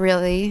simple,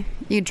 really.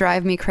 You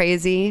drive me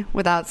crazy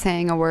without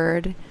saying a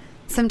word.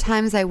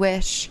 Sometimes I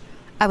wish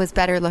I was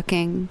better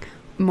looking,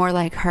 more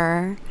like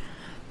her.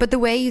 But the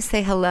way you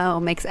say hello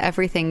makes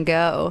everything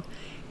go.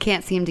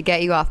 Can't seem to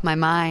get you off my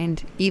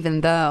mind,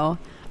 even though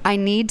I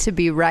need to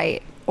be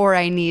right, or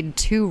I need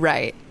to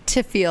right,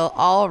 to feel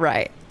all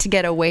right, to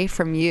get away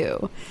from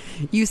you.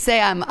 You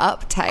say I'm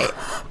uptight,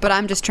 but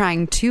I'm just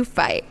trying to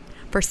fight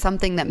for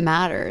something that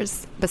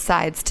matters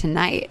besides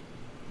tonight.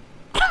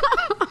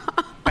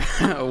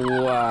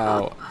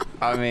 Wow.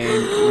 I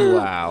mean,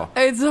 wow.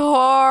 It's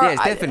hard. Yeah,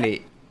 it's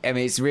definitely. I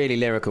mean, it's really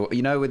lyrical.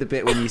 You know, with the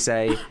bit when you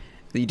say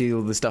that you do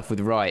all the stuff with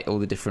right, all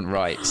the different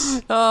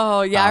rights.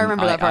 Oh, yeah, I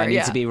remember that part. I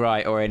need to be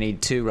right, or I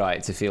need to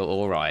right to feel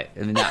all right. I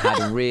mean, that had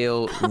a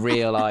real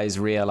energy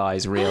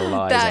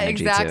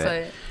to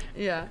it.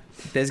 Yeah.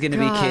 There's going to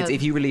be kids.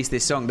 If you release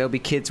this song, there'll be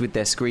kids with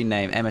their screen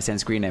name, MSN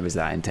screen name is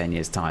that in 10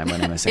 years' time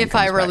when MSN if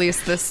I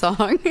release this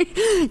song.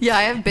 Yeah,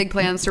 I have big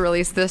plans to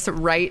release this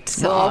right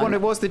song. Well, I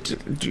wonder,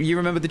 do you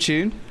remember the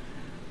tune?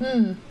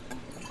 I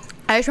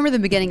just remember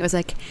the beginning. It was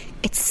like,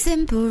 it's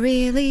simple,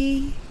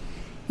 really.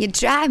 You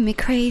drive me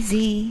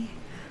crazy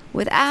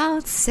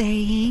without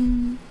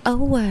saying a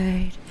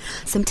word.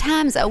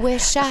 Sometimes I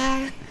wish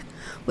I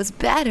was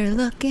better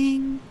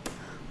looking,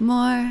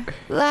 more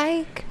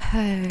like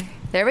her.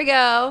 There we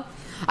go.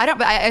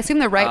 I assume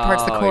the right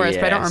part's the chorus,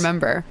 but I don't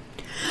remember.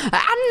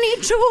 I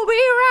need to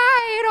be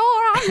right,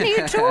 or I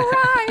need to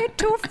right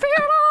to feel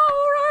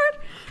all right,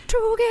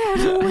 to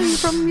get away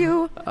from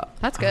you.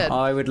 That's good.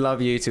 I would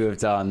love you to have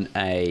done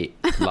a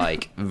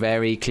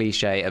very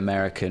cliche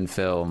American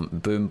film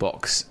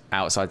boombox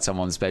outside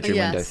someone's bedroom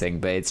window thing,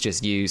 but it's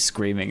just you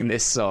screaming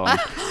this song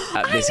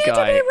at this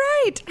guy. I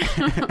need to be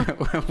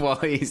right. While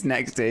he's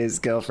next to his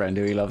girlfriend,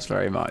 who he loves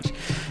very much.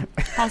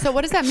 Also,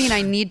 what does that mean?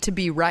 I need to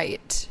be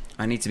right.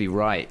 I need to be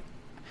right.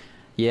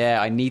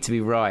 Yeah, I need to be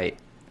right.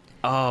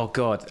 Oh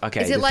God.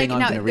 Okay. Is it like,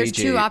 now there's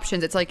two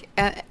options. It's like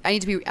I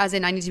need to be, as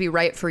in I need to be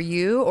right for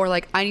you, or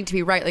like I need to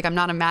be right, like I'm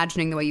not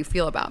imagining the way you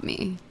feel about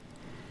me.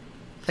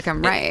 Like,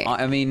 I'm right.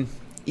 I mean,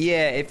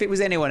 yeah, if it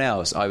was anyone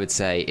else, I would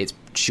say it's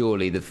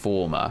surely the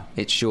former.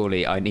 It's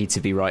surely I need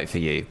to be right for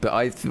you.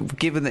 But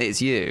given that it's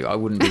you, I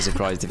wouldn't be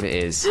surprised if it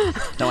is.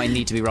 No, I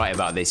need to be right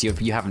about this. You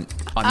haven't.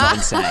 I'm not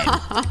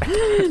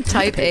insane.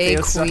 Type A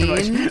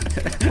queen.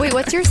 Wait,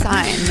 what's your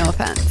sign? No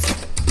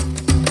offense.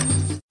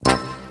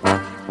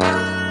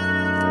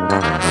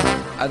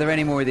 Are there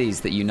any more of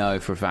these that you know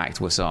for a fact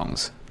were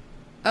songs?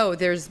 Oh,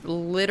 there's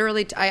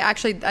literally... I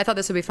thought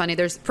this would be funny.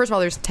 First of all,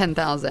 there's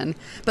 10,000.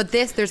 But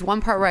there's one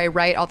part where I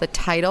write all the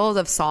titles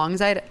of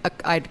songs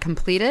I'd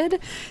completed.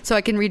 So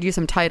I can read you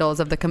some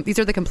titles of these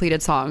are the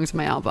completed songs of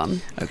my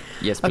album.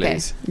 Yes,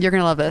 please. Okay, you're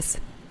going to love this.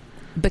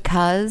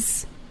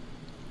 Because,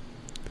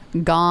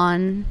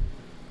 Gone,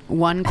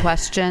 One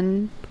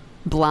Question,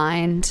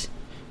 Blind,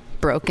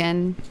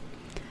 Broken,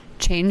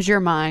 Change Your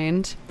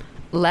Mind,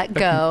 Let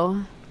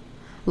Go,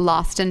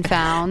 Lost and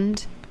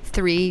Found,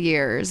 3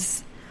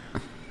 Years.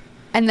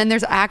 And then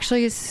there's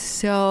actually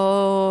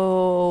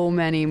so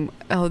many.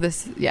 Those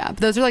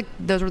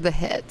were the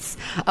hits.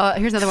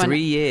 Here's another one. 3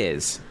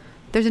 years.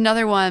 There's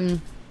another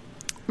one.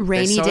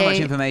 Rainy There's so Day. much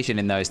information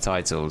in those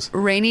titles.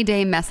 Rainy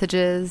Day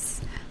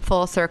Messages,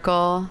 Full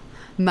Circle,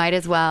 Might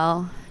As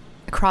Well,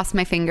 Cross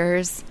My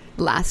Fingers,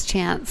 Last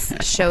Chance,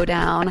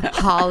 Showdown,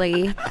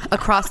 Holly,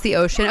 Across the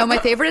Ocean. Oh, my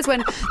favorite is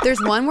when there's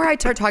one where I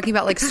start talking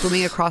about like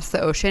swimming across the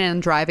ocean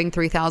and driving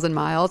 3,000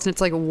 miles. And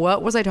it's like,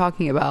 what was I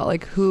talking about?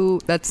 Like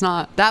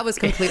that was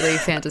completely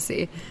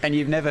fantasy. And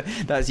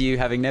that's you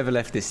having never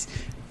left this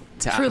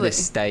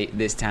state,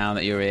 this town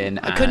that you're in.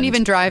 I couldn't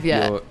even drive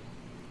yet.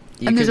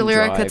 And there's a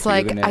lyric that's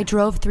like, I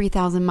drove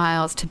 3,000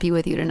 miles to be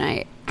with you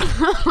tonight.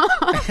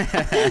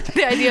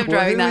 The idea of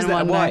driving that in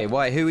one night.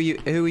 Why? Who were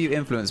you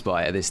influenced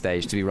by at this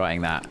stage to be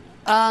writing that?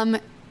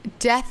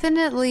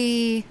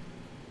 Definitely.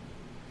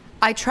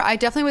 I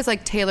definitely was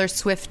like Taylor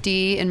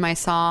Swifty in my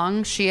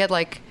song. She had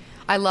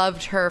I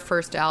loved her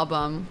first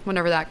album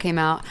whenever that came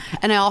out,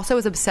 and I also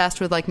was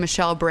obsessed with like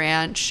Michelle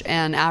Branch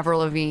and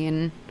Avril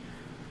Lavigne.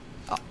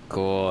 Of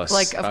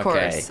course, of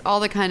course, all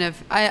the kind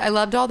of I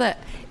loved all that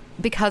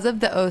because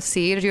of the OC.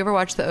 Did you ever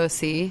watch the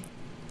OC?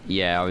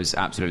 Yeah, I was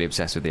absolutely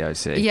obsessed with the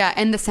OC. Yeah,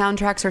 and the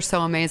soundtracks are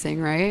so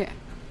amazing, right?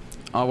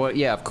 Oh, well,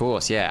 yeah, of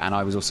course, yeah. And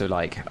I was also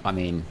like, I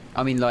mean,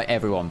 like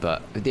everyone,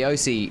 but the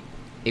OC,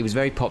 it was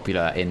very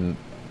popular in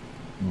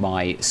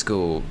my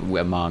school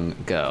among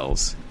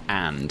girls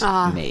and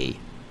me.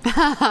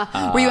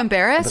 Were you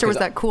embarrassed, or was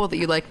that cool that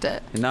you liked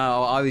it?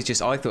 No, I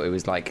thought it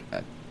was like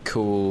a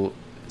cool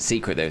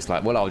secret that was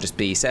like, well, I'll just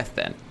be Seth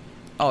then.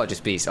 I'll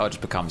just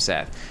become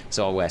Seth.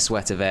 So I'll wear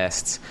sweater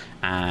vests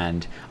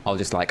and I'll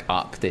just like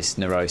up this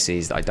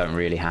neuroses that I don't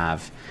really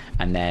have.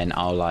 And then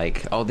I'll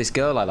like, this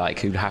girl I like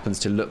who happens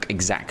to look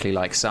exactly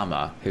like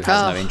Summer, who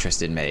has no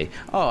interest in me.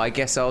 I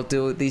guess I'll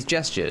do these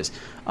gestures.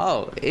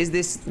 Is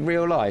this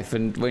real life?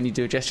 And when you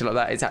do a gesture like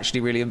that, it's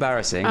actually really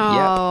embarrassing.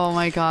 Oh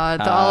my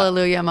God, the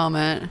Hallelujah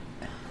moment.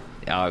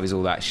 It was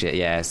all that shit,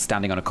 yeah.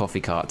 Standing on a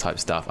coffee cart type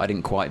stuff. I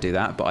didn't quite do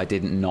that, but I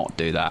didn't not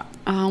do that.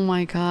 Oh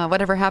my God,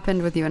 whatever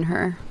happened with you and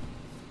her?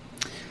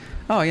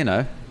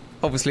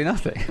 Obviously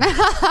nothing.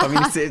 I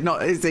mean,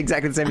 it's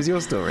exactly the same as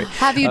your story.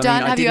 Have you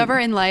ever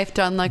in life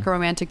done like a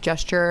romantic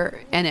gesture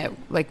and it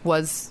like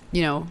was,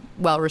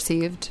 well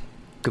received?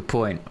 Good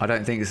point. I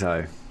don't think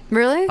so.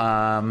 Really?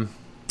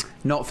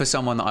 Not for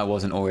someone that I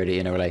wasn't already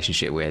in a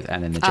relationship with,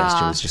 and then the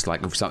gesture was just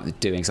like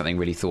doing something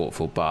really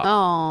thoughtful.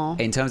 But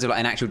in terms of like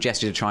an actual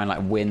gesture to try and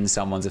like win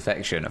someone's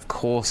affection, of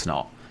course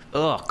not.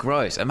 Ugh,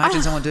 gross.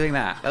 Imagine someone doing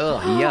that.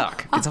 Ugh,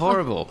 yuck. It's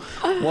horrible.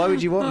 Why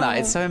would you want that?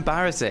 It's so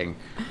embarrassing.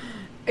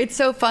 It's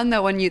so fun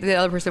though when the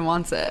other person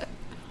wants it.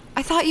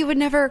 I thought you would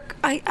never.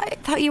 I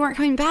thought you weren't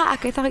coming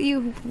back. I thought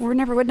you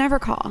would never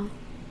call.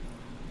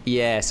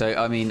 Yeah, so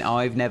I mean,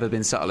 I've never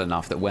been subtle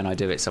enough that when I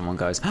do it, someone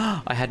goes,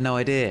 I had no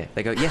idea.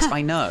 They go, yes,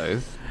 I know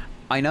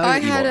that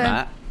you want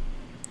that.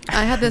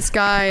 I had this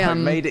guy. I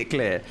made it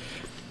clear.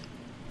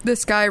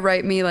 This guy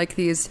write me like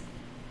these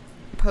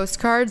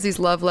postcards, these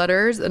love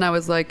letters, and I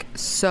was like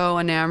so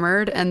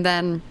enamored. And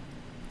then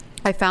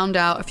I found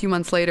out a few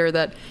months later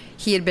that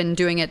he had been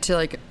doing it to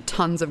like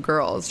tons of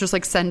girls, just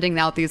like sending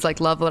out these like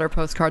love letter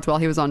postcards while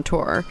he was on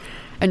tour,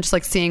 and just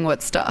like seeing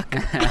what stuck.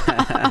 Yeah,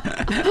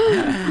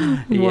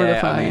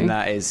 I mean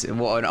that is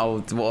what an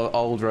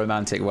old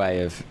romantic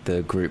way of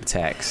the group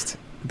text.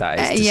 That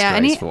is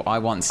disgraceful.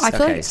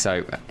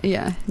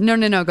 Yeah,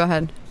 no, go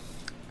ahead.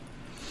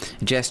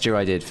 Gesture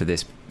I did for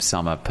this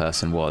Summer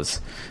person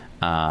was.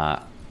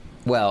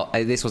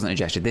 This wasn't a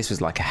gesture. This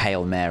was like a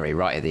Hail Mary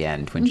right at the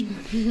end when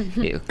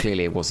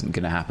it wasn't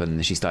going to happen.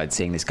 And she started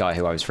seeing this guy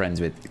who I was friends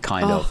with,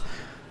 kind of.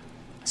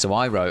 So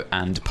I wrote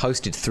and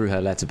posted through her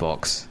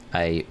letterbox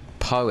a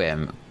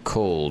poem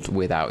called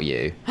Without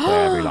You,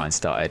 where every line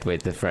started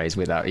with the phrase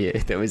 "without you."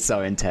 That was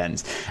so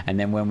intense. And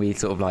then when we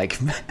sort of like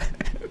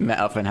met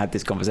up and had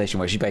this conversation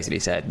where she basically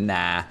said,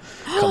 "Nah,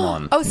 come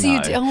on." Oh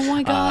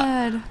my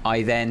God.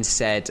 I then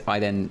said a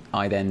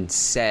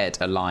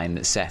line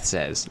that Seth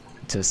says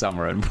to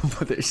Summer and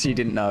that she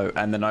didn't know,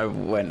 and then I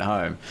went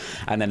home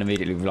and then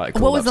immediately like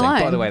called what was up the saying,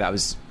 line? by the way, that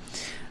was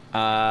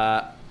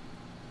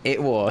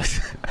It was,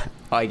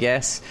 I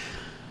guess.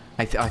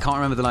 I can't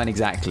remember the line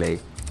exactly,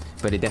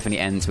 but it definitely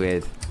ends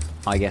with,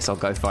 I guess I'll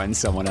go find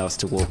someone else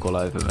to walk all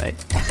over me.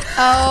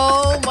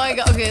 Oh my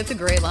God. Okay, it's a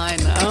great line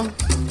though.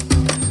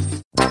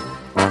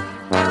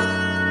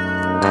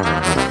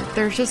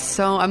 There's just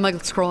so, I'm like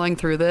scrolling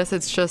through this.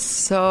 It's just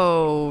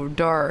so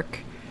dark.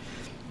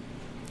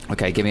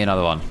 Okay, give me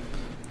another one.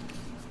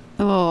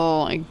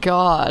 Oh my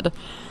God.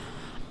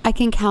 I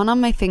can count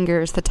on my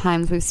fingers the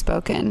times we've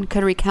spoken,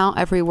 could recount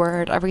every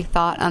word, every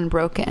thought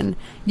unbroken.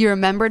 You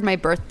remembered my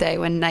birthday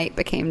when night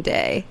became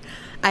day.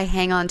 I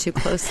hang on too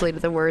closely to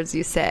the words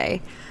you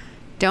say.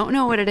 Don't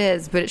know what it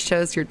is, but it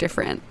shows you're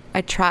different. I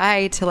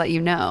try to let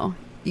you know.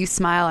 You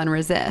smile and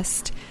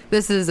resist.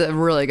 This is a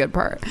really good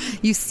part.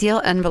 You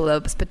seal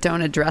envelopes, but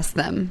don't address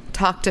them.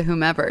 Talk to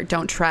whomever.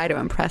 Don't try to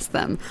impress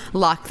them.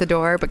 Lock the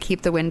door, but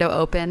keep the window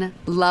open.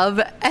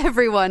 Love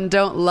everyone.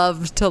 Don't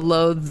love to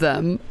loathe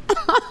them.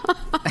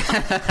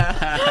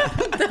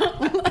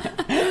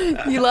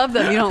 You love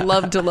them. You don't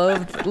love to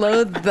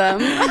loathe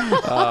them.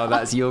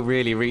 Oh, you're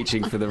really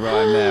reaching for the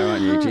rhyme there,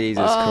 aren't you?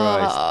 Jesus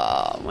Christ.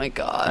 Oh, my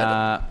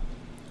God.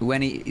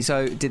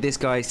 So did this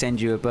guy send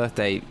you a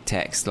birthday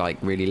text like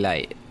really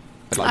late?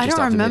 Like I just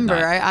don't after remember.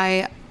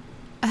 midnight?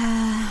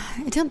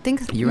 I don't think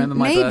so. You remember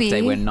my maybe.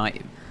 birthday when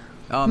night?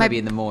 Oh, maybe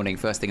in the morning,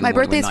 first thing in the My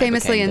morning. birthday's when night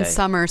famously became in day.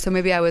 summer, so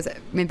maybe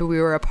we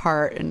were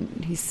apart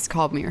and he's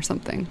called me or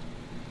something.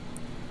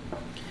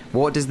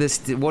 What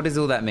does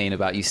all that mean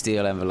about you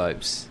steal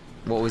envelopes?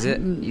 What was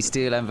it? You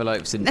steal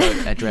envelopes and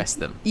don't address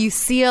them. You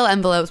seal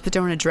envelopes but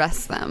don't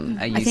address them.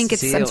 I think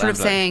I'm sort of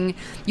saying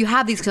you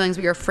have these feelings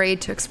but you're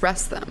afraid to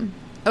express them.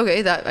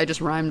 Okay, that I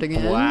just rhymed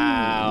again.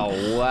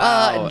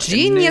 Wow.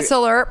 Genius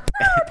alert.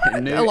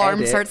 Alarm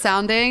edit. starts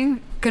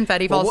sounding.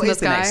 Confetti falls from the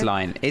sky. What is the next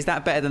line? Is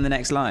that better than the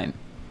next line?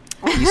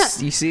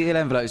 You seal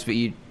envelopes but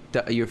you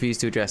refuse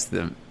to address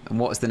them. And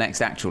what's the next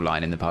actual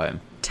line in the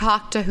poem?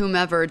 Talk to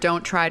whomever,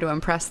 don't try to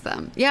impress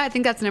them. Yeah, I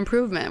think that's an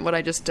improvement, what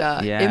I just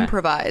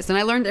improvised. And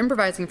I learned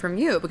improvising from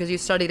you because you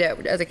studied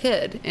it as a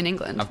kid in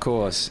England. Of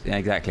course, yeah,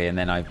 exactly. And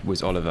then I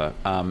was Oliver.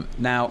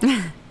 Now,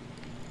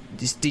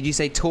 did you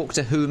say talk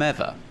to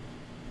whomever?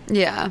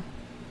 Yeah.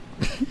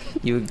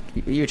 You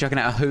were chucking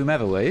out a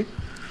whomever, were you?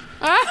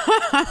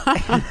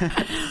 I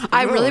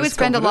really would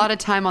spend a lot of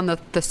time on the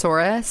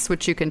thesaurus,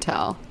 which you can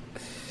tell.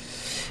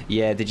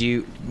 Yeah,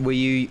 were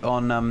you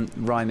on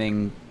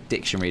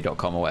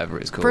rhymingdictionary.com or whatever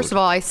it's called? First of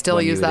all, I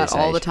still use that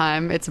all the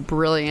time. It's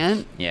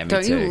brilliant. Yeah, me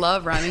Don't too. you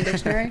love rhyming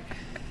dictionary?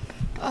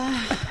 I'm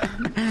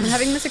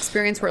having this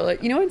experience where,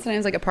 like, you know when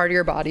sometimes like a part of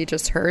your body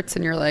just hurts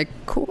and you're like,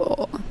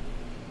 cool.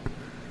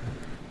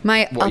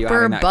 My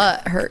upper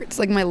butt hurts,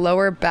 like my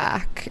lower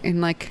back,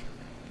 and like,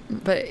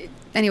 but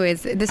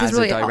anyways, this is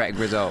really as a direct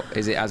result.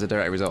 Is it as a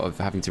direct result of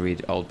having to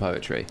read old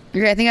poetry?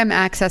 Yeah, I think I'm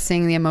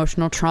accessing the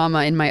emotional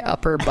trauma in my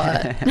upper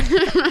butt.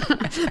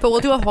 But we'll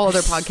do a whole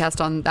other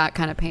podcast on that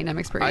kind of pain I'm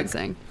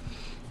experiencing.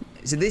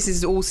 So this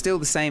is all still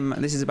the same.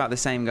 This is about the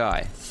same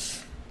guy.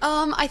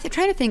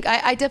 Trying to think.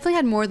 I definitely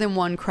had more than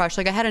one crush.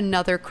 Like I had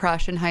another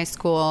crush in high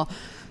school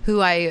who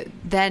I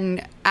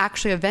then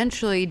actually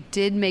eventually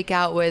did make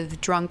out with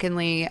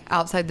drunkenly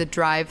outside the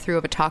drive-thru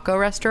of a taco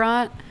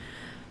restaurant.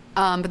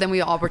 But then we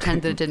all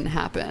pretended it didn't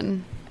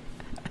happen.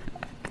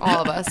 All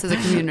of us as a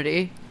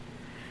community.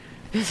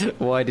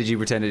 Why did you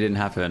pretend it didn't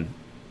happen?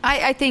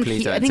 I think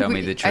Please don't tell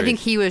me the truth. I think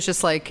he was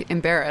just like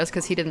embarrassed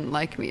because he didn't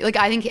like me. Like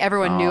I think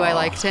everyone knew I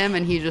liked him,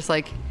 and he just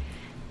like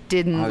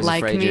didn't like me. I was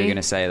afraid you were going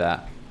to say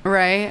that.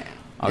 Right.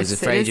 I was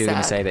afraid you were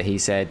going to say that he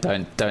said,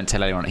 don't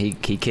tell anyone. He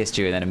kissed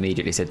you and then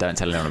immediately said, don't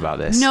tell anyone about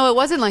this. No, it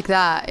wasn't like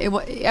that.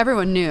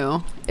 Everyone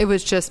knew. It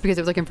was just because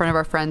it was like in front of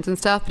our friends and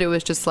stuff, but it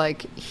was just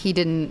like he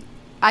didn't.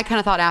 I kind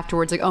of thought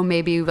afterwards, like, oh,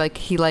 maybe like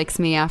he likes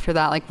me after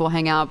that, like we'll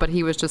hang out. But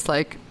he was just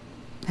like,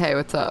 hey,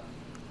 what's up?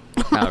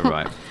 Oh,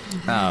 right.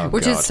 Oh,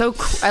 Which God. is so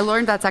cool. I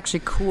learned that's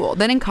actually cool.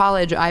 Then in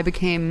college, I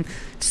became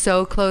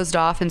so closed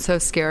off and so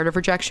scared of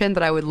rejection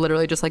that I would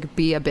literally just like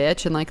be a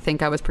bitch and like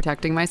think I was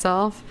protecting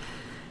myself.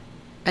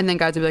 And then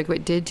guys would be like,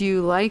 wait, did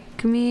you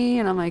like me?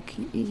 And I'm like,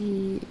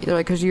 they're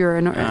like, because you're,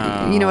 you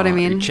know what I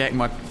mean? Check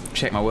my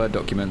Word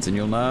documents and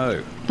you'll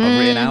know. I've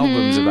written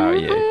albums about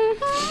you.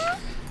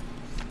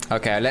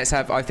 Okay, let's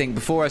have, I think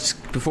before I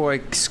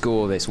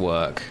score this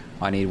work,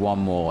 I need one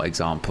more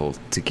example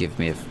to give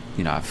me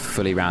a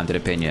fully rounded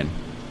opinion.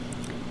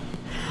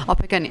 I'll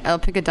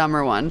pick a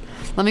dumber one.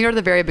 Let me go to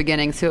the very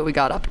beginning, see what we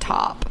got up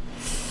top.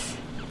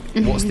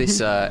 What's this,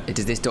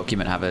 does this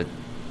document have a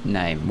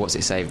name? What's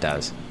it saved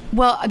as?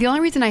 Well, the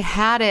only reason I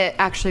had it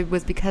actually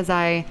was because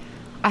I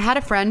had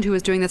a friend who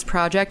was doing this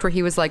project where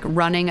he was like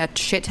running a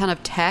shit ton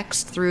of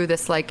text through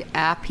this like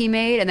app he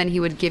made, and then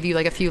he would give you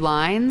like a few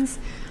lines.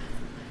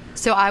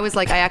 So I was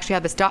like, I actually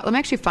have this let me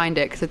actually find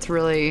it because it's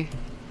really,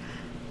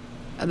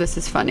 this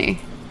is funny.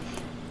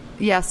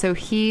 Yeah, so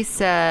he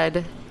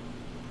said,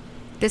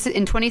 this is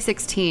in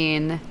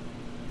 2016.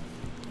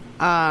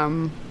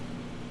 I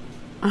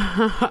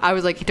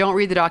was like, don't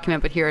read the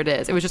document, but here it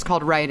is. It was just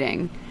called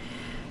Writing.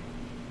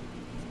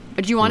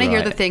 Do you want to hear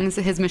Right. the things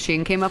that his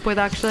machine came up with,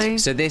 actually?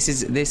 So this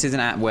is an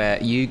app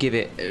where you give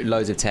it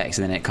loads of text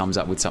and then it comes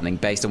up with something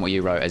based on what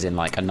you wrote, as in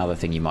like another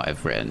thing you might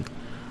have written.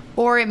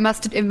 Or it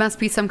must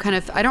be some kind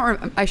of,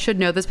 I should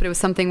know this, but it was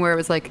something where it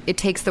was like, it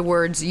takes the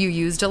words you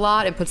used a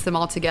lot and puts them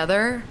all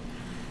together.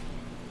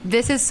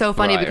 This is so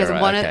funny because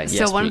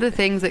one of the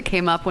things that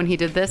came up when he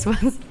did this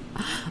was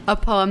a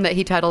poem that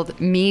he titled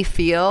 "Me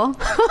Feel."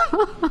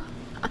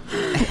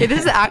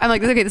 I'm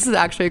like, okay, this is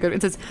actually good.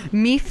 It says,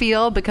 "Me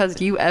feel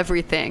because you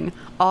everything.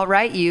 All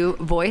right, you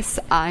voice,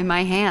 I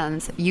my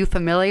hands. You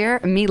familiar?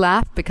 Me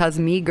laugh because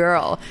me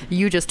girl.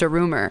 You just a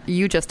rumor.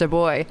 You just a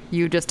boy.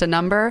 You just a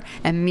number.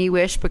 And me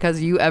wish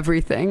because you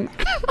everything."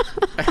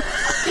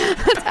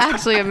 That's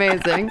actually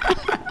amazing.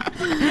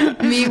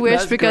 Me wish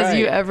That's because great.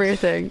 you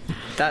everything.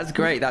 That's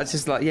great. That's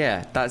just like,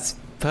 yeah, that's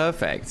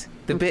perfect.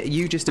 The bit,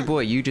 you just a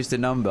boy, you just a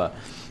number.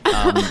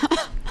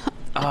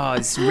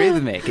 It's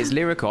rhythmic. It's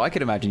lyrical. I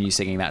could imagine you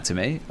singing that to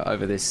me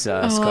over this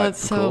Skype That's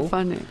so call.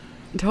 funny.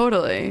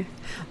 Totally.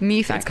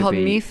 It's called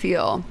Me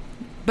Feel.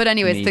 But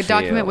anyways, Me the Feel.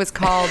 document was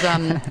called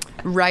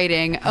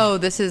Writing. I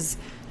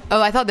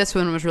thought this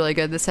one was really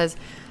good. This says,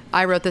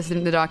 I wrote this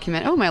in the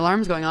document. Oh, my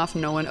alarm's going off.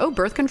 No one. Oh,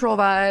 birth control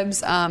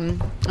vibes.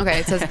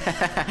 Okay, it says,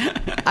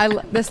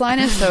 this line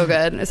is so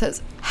good. It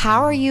says,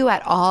 "How are you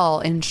at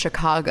all in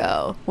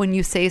Chicago when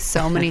you say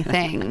so many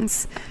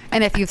things?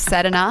 And if you've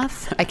said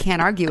enough, I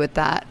can't argue with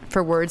that.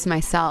 For words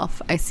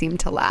myself, I seem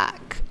to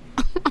lack."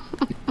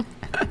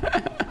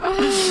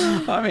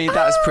 I mean,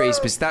 that's pretty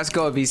specific. That's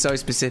got to be so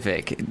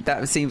specific.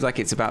 That seems like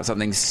it's about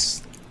something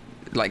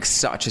like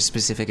such a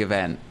specific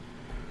event.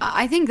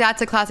 I think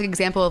that's a classic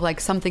example of like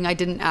something I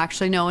didn't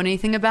actually know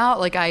anything about.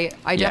 Like I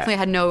definitely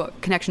had no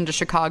connection to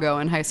Chicago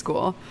in high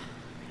school.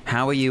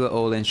 How are you at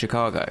all in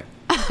Chicago?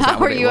 How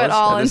are you at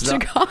all in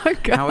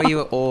Chicago? How are you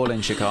at all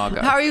in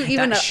Chicago? How are you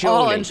even at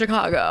all in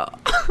Chicago?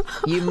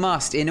 You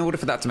must, in order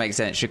for that to make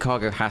sense,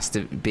 Chicago has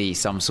to be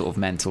some sort of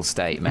mental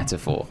state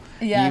metaphor.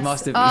 Yes. You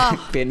must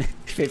have been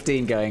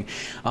 15 going,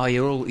 oh,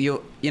 you're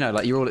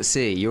all at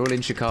sea. You're all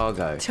in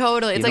Chicago.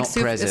 Totally. It's You're like not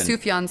a present.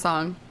 Sufjan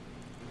song.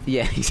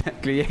 Yeah,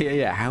 exactly.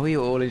 Yeah. How are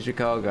you all in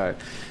Chicago?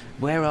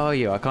 Where are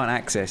you? I can't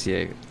access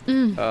you.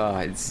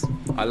 I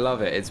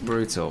love it. It's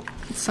brutal.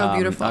 It's so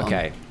beautiful.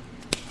 Okay.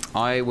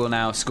 I will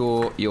now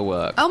score your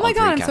work. Oh my on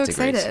God, 3 I'm so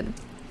categories. excited.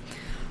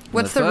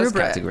 What's the first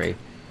rubric? category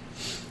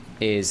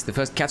is the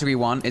first category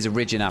 1 is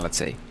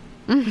originality.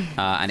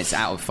 And it's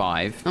out of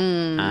 5.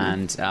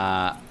 And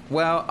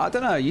well, I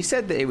don't know. You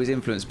said that it was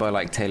influenced by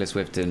like Taylor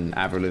Swift and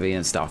Avril Lavigne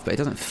and stuff, but it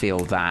doesn't feel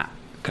that.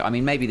 I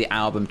mean, maybe the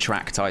album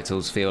track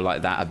titles feel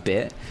like that a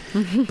bit,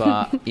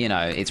 but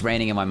it's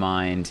Raining in My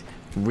Mind.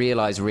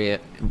 Realize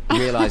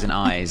and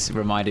Eyes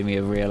reminded me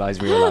of Realize,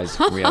 Real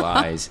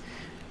Eyes.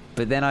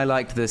 But then I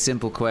liked the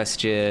Simple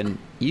Question.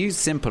 Use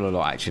simple a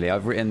lot, actually.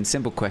 I've written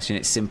Simple Question.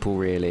 It's simple,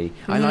 really.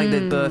 I like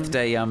the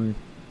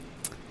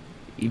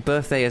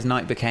birthday as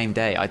night became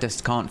day. I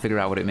just can't figure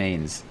out what it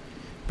means.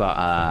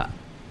 But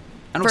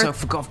and also,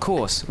 of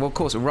course,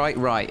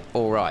 right,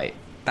 all right.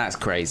 That's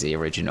crazy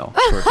original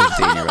for a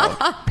 15-year-old.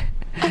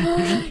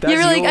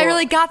 I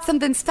really got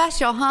something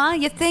special, huh?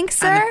 You think,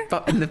 sir?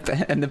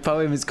 And the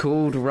poem is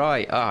called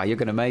Right. You're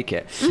going to make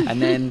it. And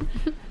then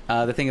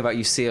the thing about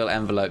you seal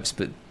envelopes,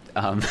 but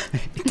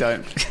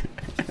don't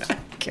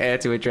care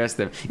to address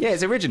them. Yeah,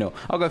 it's original.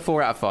 I'll go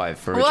 4 out of 5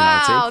 for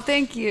originality. Wow,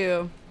 thank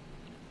you.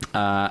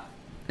 The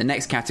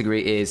next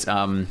category is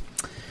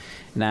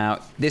now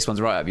this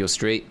one's right up your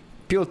street.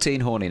 Pure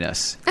teen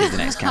horniness is the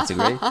next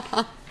category.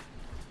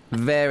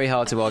 Very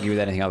hard to argue with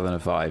anything other than a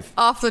 5.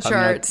 Off the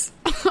charts.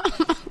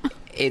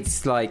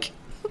 It's like,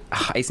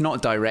 it's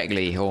not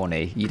directly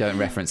horny. You don't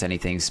reference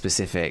anything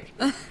specifically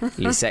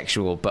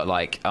sexual, but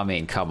like, I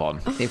mean, come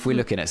on. If we're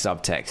looking at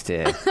subtext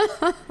here.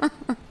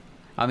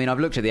 I mean, I've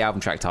looked at the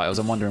album track titles.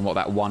 I'm wondering what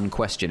that one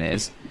question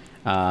is.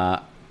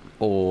 Well,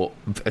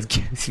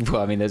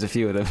 I mean, there's a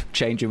few of them.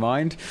 Change Your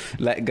Mind,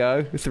 Let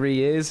Go, 3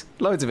 years.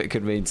 Loads of it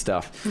could mean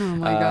stuff. Oh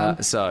my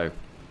God. So,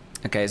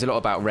 okay, it's a lot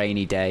about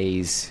rainy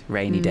days,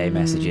 rainy day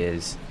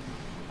messages.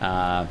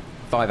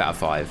 5 out of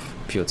 5,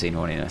 pure teen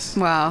horniness.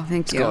 Wow,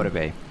 thank you. It's got to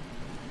be.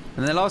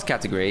 And the last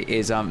category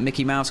is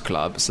Mickey Mouse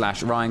Club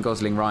 / Ryan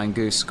Gosling, Ryan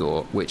Goose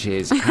score, which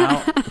is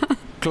how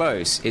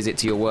close is it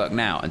to your work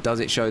now, and does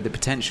it show the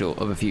potential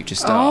of a future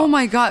star? Oh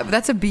my God,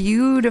 that's a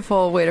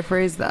beautiful way to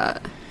phrase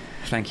that.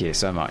 Thank you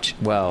so much.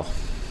 Well,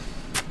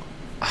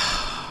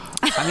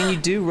 I mean, you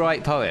do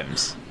write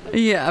poems.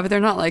 Yeah, but they're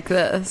not like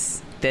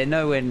this. They're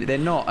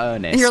not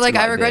earnest. You're like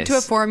I regret to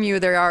this. inform you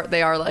they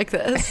are like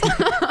this.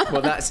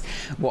 Well, that's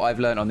what I've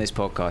learned on this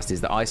podcast,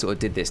 is that I sort of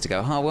did this to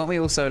go, weren't we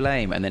all so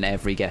lame? And then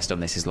every guest on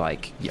this is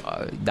like,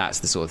 that's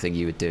the sort of thing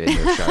you would do in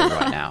your show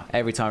right now.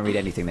 Every time I read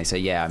anything, they say,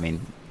 yeah, I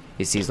mean,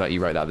 it seems like you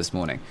wrote that this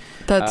morning.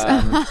 That's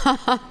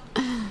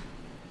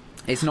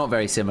it's not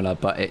very similar,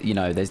 but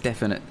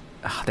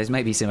there's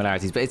maybe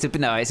similarities, but it's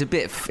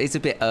a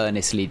bit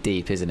earnestly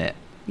deep, isn't it?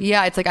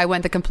 Yeah, it's like I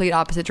went the complete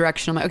opposite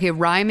direction. I'm like, okay,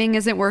 rhyming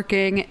isn't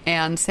working,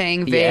 and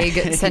saying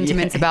vague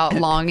sentiments about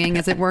longing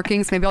isn't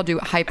working. So maybe I'll do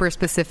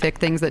hyper-specific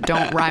things that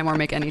don't rhyme or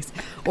make any,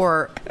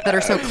 or that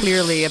are so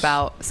clearly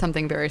about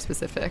something very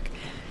specific.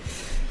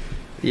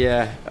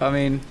 Yeah, I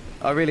mean,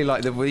 I really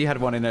like you had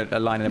one in a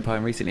line in a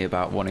poem recently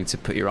about wanting to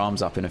put your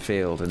arms up in a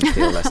field and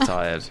feel less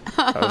tired.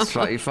 I was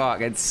like, fuck,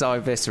 it's so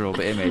visceral,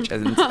 the image.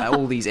 And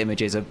all these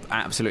images are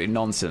absolutely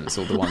nonsense,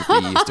 all the ones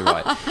that you used to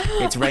write.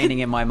 It's raining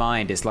in my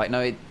mind. It's like,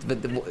 no,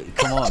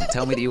 come on,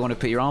 tell me that you want to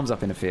put your arms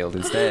up in a field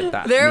instead.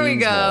 That there we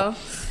means go.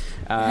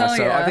 So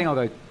I think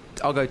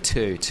I'll go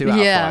two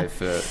out of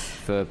 5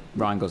 for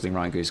Ryan Gosling,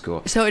 Ryan Goose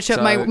score. So it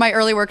showed my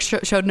early work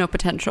showed no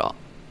potential,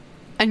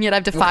 and yet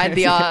I've defied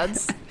the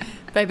odds.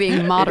 By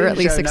being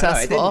moderately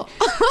successful.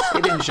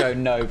 It didn't show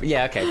no.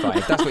 Yeah, okay, fine.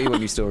 If that's what you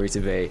want your story to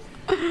be.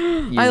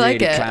 You I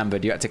like really it.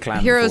 clambered. You had to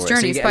clamber Hero's for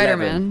Journey, it. So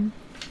Spider-Man.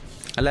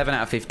 11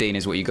 out of 15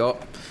 is what you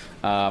got.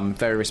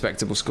 Very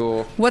respectable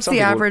score. What's Some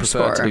the people average prefer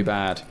it score? to be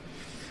bad.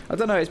 I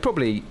don't know. It's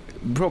probably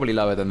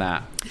lower than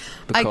that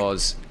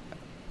because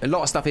a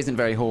lot of stuff isn't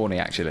very horny,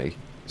 actually.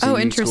 So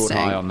you interesting.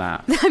 scored high on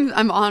that.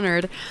 I'm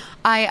honored.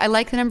 I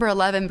like the number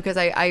 11 because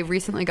I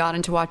recently got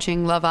into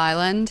watching Love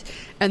Island,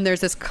 and there's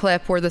this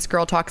clip where this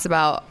girl talks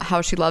about how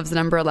she loves the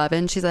number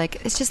 11. She's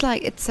like, it's just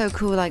like, it's so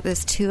cool, like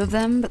there's 2 of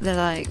them, but they're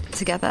like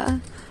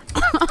together.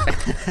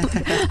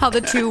 How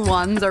the 2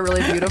 ones are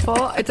really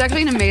beautiful. It's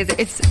actually an amazing,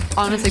 it's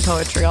honestly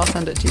poetry. I'll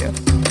send it to you.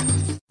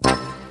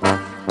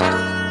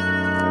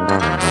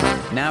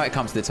 Now it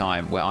comes to the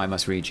time where I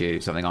must read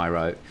you something I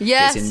wrote.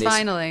 Yes, it's in this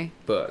finally.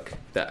 book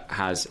that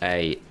has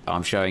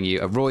I'm showing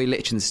you a Roy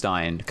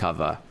Lichtenstein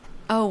cover.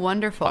 Oh,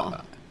 wonderful.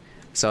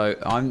 So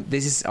I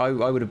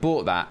would have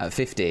bought that at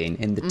 15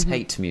 in the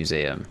Tate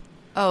Museum.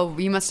 Oh,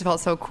 you must have felt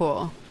so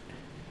cool.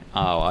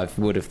 Oh, I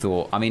would have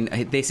thought. I mean,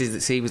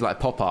 he was like a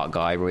pop art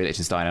guy, Roy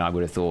Lichtenstein, and I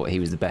would have thought he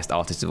was the best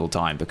artist of all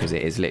time because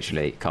it is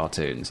literally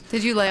cartoons.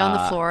 Did you lay on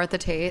the floor at the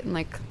Tate and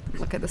like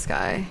look at the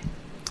sky?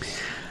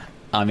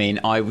 I mean,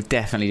 I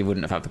definitely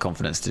wouldn't have had the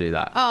confidence to do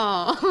that.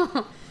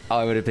 Oh.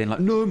 I would have been like,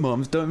 no,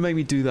 mums, don't make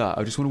me do that.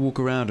 I just want to walk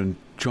around and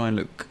try and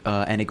look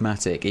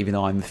enigmatic, even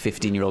though I'm a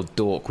 15-year-old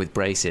dork with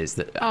braces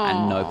that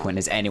at no point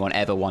has anyone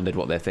ever wondered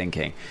what they're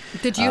thinking.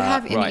 Did you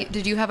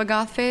Did you have a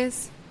goth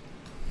phase?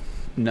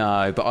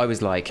 No, but I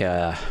was like,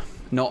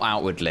 not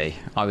outwardly.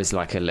 I was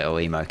like a little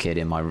emo kid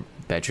in my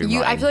bedroom.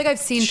 I feel like I've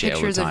seen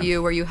pictures of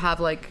you where you have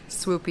like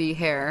swoopy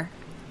hair.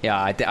 Yeah,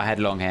 I had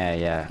long hair,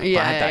 yeah.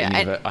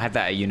 I had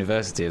that at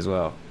university as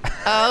well.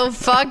 Oh,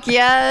 fuck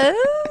yes.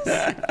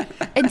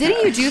 And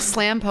didn't you do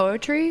slam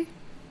poetry?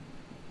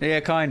 Yeah,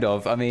 kind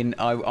of. I mean,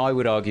 I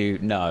would argue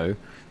no,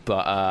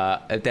 but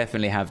I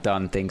definitely have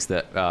done things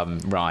that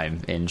rhyme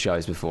in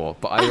shows before.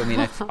 But I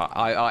mean,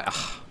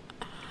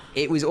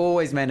 it was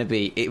always meant to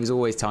be. It was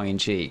always tongue in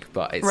cheek,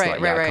 but it's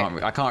right.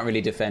 I can't really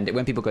defend it.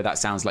 When people go, "That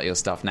sounds like your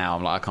stuff now,"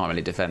 I'm like, I can't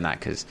really defend that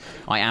because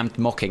I am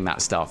mocking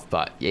that stuff,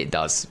 but it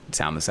does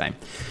sound the same.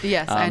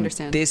 Yes, I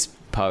understand. This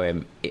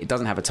poem, it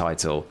doesn't have a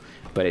title,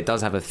 but it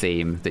does have a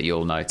theme that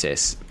you'll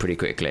notice pretty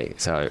quickly.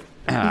 So,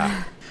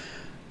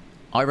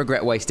 I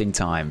regret wasting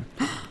time.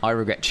 I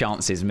regret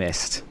chances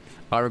missed.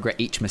 I regret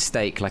each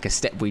mistake like a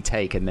step we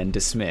take and then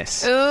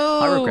dismiss.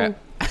 Ooh.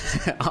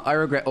 I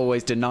regret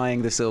always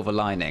denying the silver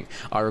lining.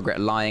 I regret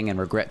lying and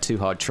regret too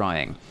hard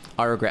trying.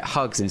 I regret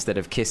hugs instead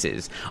of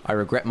kisses. I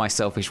regret my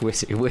selfish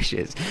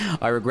wishes.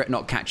 I regret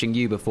not catching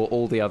you before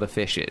all the other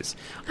fishes.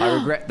 I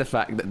regret the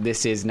fact that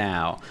this is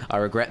now. I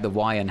regret the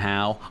why and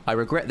how. I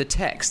regret the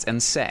text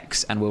and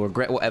sex and will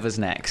regret whatever's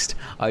next.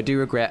 I do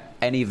regret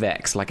any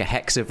vex like a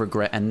hex of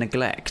regret and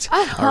neglect.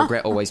 I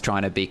regret always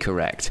trying to be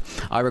correct.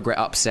 I regret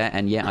upset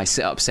and yet I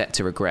sit upset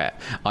to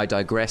regret. I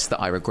digress that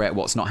I regret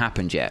what's not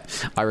happened yet.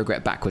 I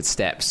regret backward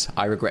steps.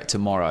 I regret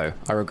tomorrow.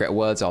 I regret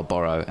words I'll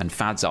borrow and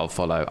fads I'll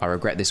follow. I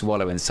regret this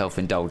wallow in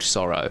self-indulged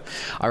sorrow.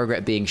 I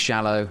regret being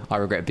shallow. I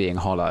regret being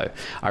hollow.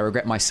 I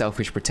regret my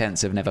selfish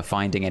pretense of never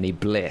finding any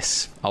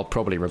bliss. I'll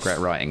probably regret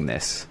writing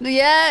this.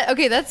 Yeah,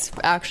 okay, that's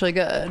actually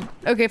good.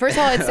 Okay, first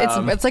of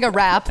all, it's like a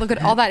rap. Look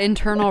at all that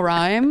internal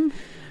rhyme.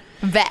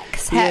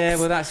 Vex, hex. Yeah,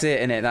 well, that's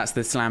it, innit? That's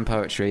the slam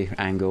poetry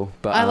angle.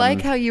 But I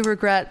like how you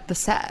regret the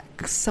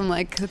sex. I'm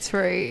like, that's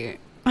very...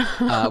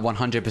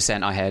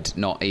 100% I had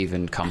not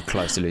even come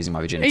close to losing my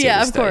virginity.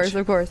 Yeah, at this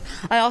of course.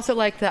 I also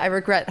like that I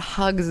regret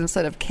hugs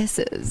instead of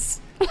kisses.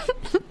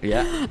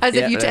 Yeah. As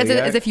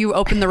if you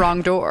opened the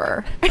wrong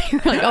door.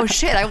 You're like, oh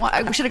shit,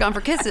 I should have gone for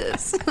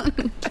kisses.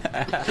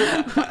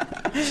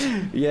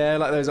 Yeah,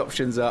 like those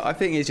options are. I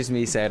think it's just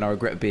me saying I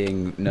regret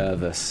being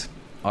nervous.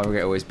 I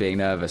regret always being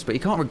nervous, but you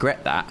can't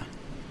regret that.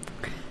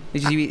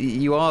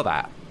 You are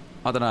that.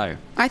 I don't know.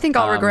 I think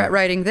I'll regret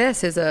writing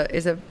this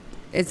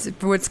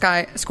would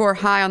score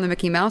high on the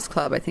Mickey Mouse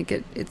Club. I think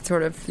it's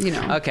sort of,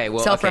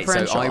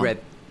 self-referential.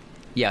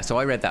 So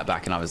I read that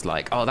back and I was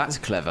like, oh, that's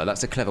clever.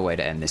 That's a clever way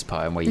to end this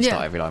poem where you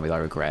start every line with I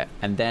regret.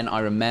 And then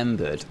I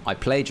remembered I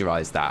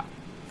plagiarized that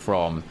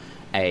from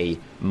a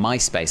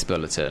MySpace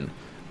bulletin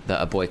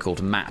that a boy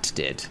called Matt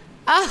did.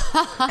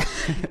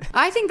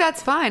 I think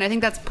that's fine. I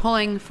think that's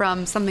pulling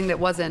from something that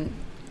wasn't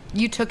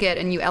you took it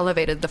and you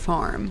elevated the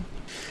form.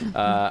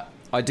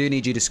 I do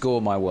need you to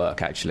score my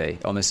work, actually,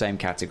 on the same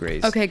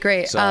categories. Okay,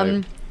 great. So,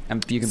 and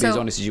you can be as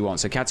honest as you want.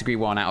 So category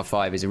 1 out of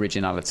 5 is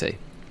originality.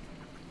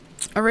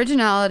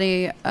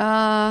 Originality,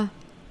 I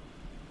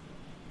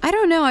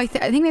don't know. I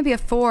think maybe a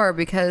 4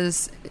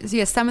 because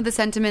some of the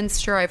sentiments,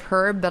 sure, I've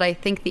heard, but I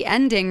think the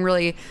ending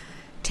really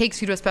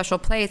takes you to a special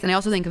place. And I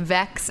also think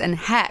Vex and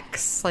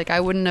Hex, like I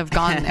wouldn't have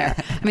gone there.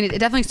 I mean, it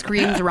definitely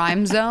screams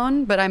Rhyme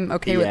Zone, but I'm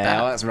okay with that.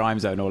 Yeah, that's Rhyme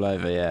Zone all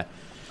over, yeah.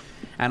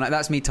 And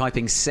that's me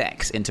typing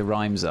sex into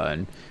Rhyme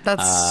Zone.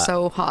 That's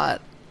so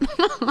hot.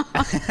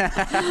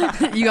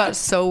 You got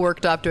so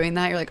worked up doing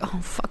that. You're like, oh,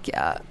 fuck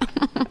yeah.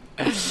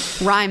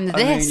 Rhyme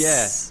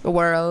this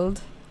world.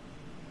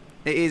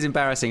 It is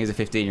embarrassing as a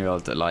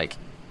 15-year-old that, like,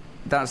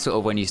 that's sort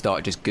of when you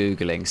start just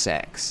Googling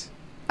sex.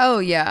 Oh,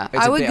 yeah.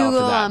 It's I a would bit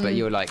Google... after that, but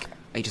you're like,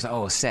 you just like,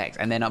 oh, sex.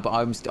 And then but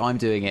I'm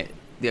doing it.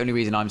 The only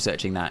reason I'm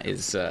searching that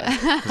is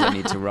because I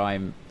need to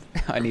rhyme.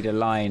 I need a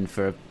line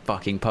for a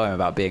fucking poem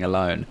about being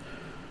alone.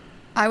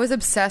 I was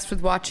obsessed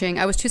with watching...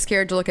 I was too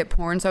scared to look at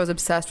porn, so I was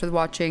obsessed with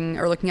watching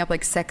or looking up,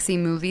 like, sexy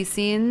movie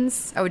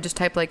scenes. I would just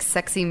type, like,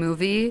 sexy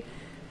movie...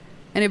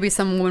 And it'd be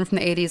some woman from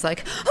the 80s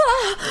like,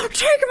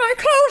 take my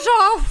clothes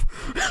off.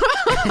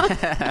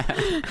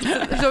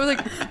 So I was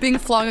like being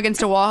flung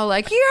against a wall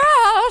like,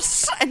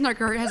 yes. And like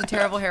her has a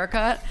terrible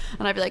haircut.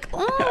 And I'd be like,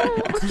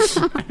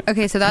 oh.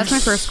 Okay, so that's my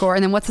first score.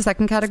 And then what's the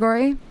second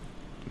category?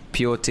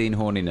 Pure teen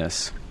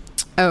horniness.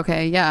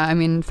 Okay, yeah. I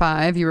mean,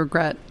 5. You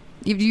regret.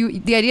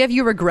 The idea of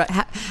you regret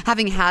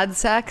having had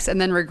sex and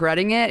then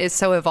regretting it is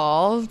so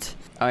evolved.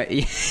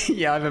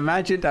 Yeah, I've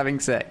imagined having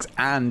sex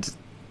and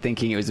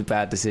thinking it was a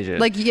bad decision.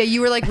 Like, yeah, you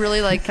were like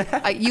really like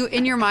you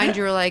in your mind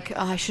you were like,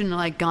 oh, I shouldn't have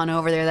like gone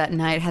over there that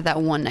night, had that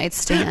one night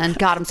stand.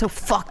 God, I'm so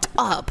fucked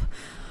up.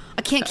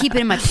 I can't keep it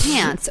in my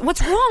pants.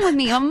 What's wrong with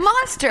me? I'm a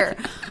monster.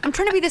 I'm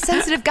trying to be the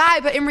sensitive guy,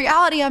 but in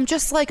reality I'm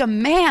just like a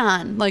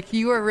man. Like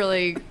you were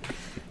really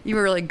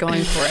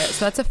going for it.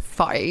 So that's a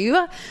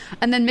 5.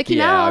 And then Mickey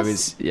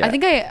Mouse. I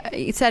think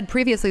I said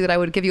previously that I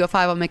would give you a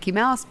 5 on Mickey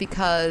Mouse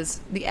because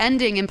the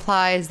ending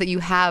implies that you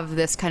have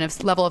this kind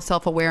of level of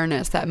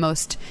self-awareness that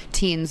most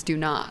teens do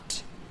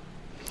not.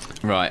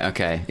 Right,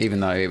 okay. Even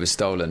though it was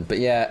stolen. But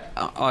yeah,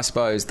 I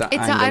suppose that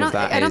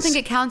I don't think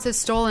it counts as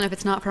stolen if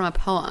it's not from a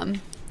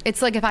poem.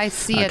 It's like if I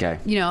see it,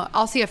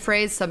 I'll see a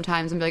phrase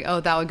sometimes and be like,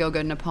 oh, that would go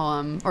good in a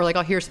poem. Or like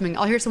I'll hear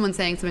someone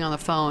saying something on the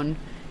phone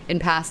in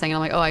passing and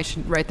I'm like, oh, I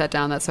should write that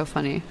down. That's so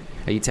funny.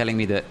 Are you telling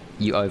me that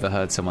you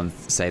overheard someone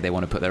say they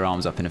want to put their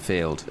arms up in a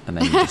field and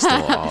then you just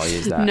thought, oh, I'll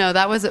use that? No,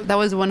 that was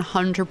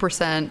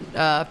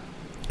 100%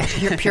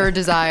 pure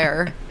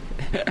desire.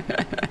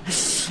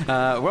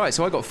 Right,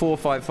 so I got 4,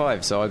 5,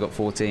 5, so I got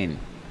 14.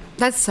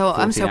 That's so,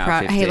 I'm so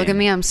proud. Hey, look at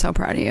me, I'm so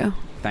proud of you.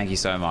 Thank you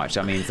so much.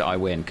 That means that I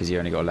win because you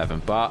only got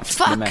 11. But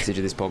the message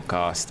of this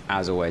podcast,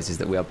 as always, is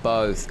that we are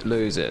both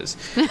losers.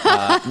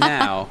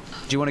 Now,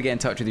 do you want to get in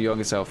touch with your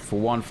younger self for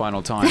one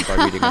final time by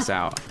reading this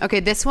out? Okay,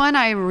 this one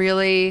I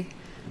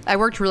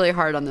worked really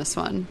hard on this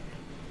one.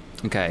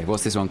 Okay,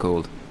 what's this one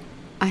called?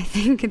 I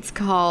think it's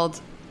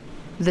called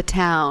The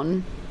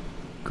Town.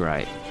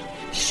 Great.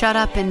 Shut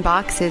up in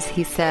boxes,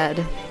 he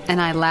said, and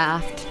I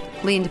laughed,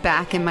 leaned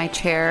back in my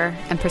chair,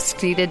 and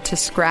proceeded to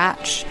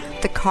scratch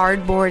the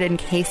cardboard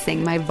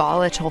encasing my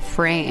volatile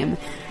frame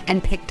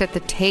and picked at the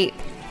tape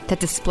that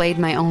displayed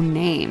my own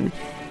name.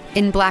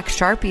 In black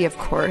Sharpie, of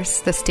course,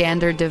 the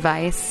standard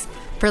device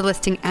for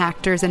listing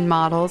actors and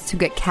models who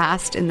get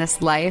cast in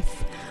this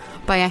life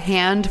by a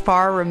hand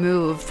far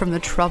removed from the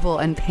trouble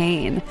and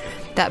pain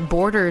that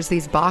borders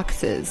these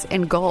boxes,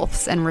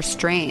 engulfs and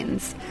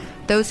restrains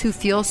those who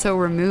feel so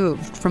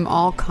removed from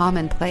all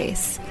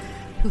commonplace,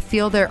 who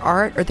feel their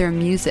art or their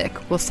music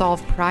will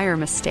solve prior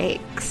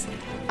mistakes.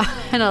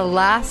 And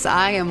alas,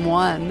 I am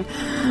one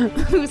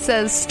who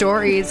says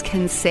stories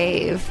can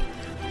save,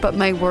 but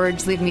my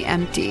words leave me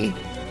empty,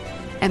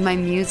 and my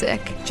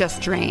music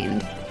just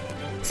drained.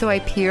 So I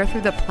peer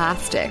through the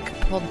plastic,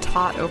 pulled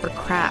taut over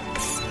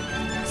cracks,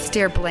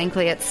 stare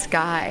blankly at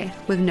sky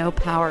with no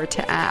power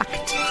to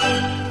act.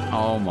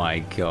 Oh my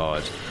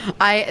God.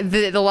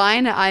 The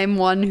line, I'm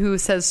one who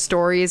says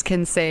stories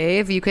can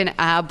save, you can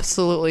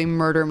absolutely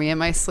murder me in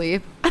my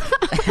sleep.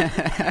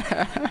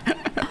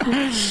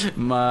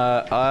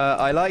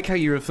 I like how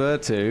you refer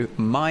to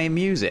my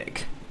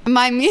music.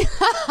 My music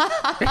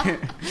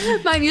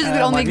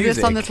that only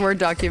exists on this Word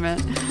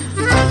document.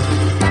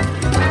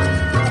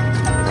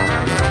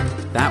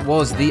 That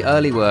was the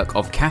early work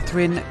of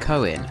Catherine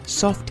Cohen.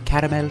 Soft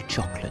Caramel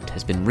Chocolate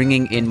has been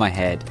ringing in my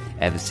head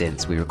ever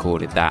since we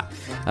recorded that.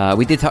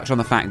 We did touch on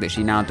the fact that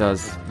she now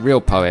does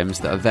real poems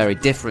that are very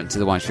different to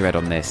the ones she read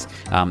on this.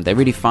 They're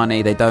really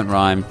funny, they don't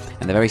rhyme,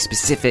 and they're very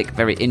specific,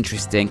 very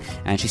interesting,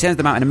 and she sends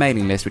them out in a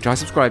mailing list, which I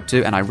subscribe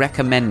to, and I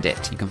recommend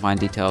it. You can find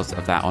details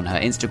of that on her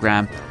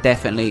Instagram.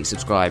 Definitely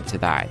subscribe to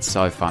that. It's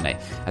so funny.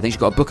 I think she's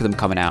got a book of them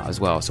coming out as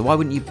well, so why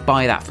wouldn't you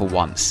buy that for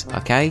once,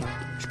 okay?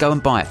 Just go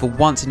and buy it. For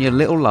once in your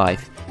little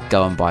life,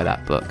 go and buy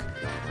that book.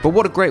 But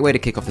what a great way to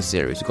kick off the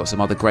series. We've got some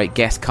other great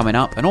guests coming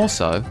up and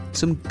also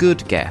some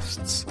good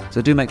guests.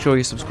 So do make sure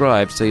you're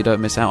subscribed so you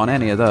don't miss out on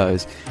any of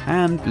those.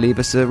 And leave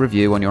us a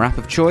review on your app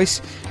of choice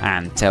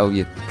and tell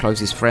your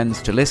closest friends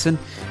to listen.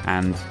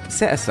 And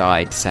set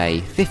aside,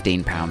 say,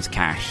 £15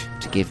 cash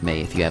to give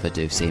me if you ever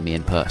do see me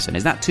in person.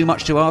 Is that too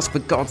much to ask, for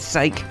God's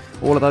sake?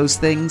 All of those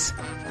things?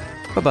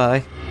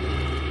 Bye-bye.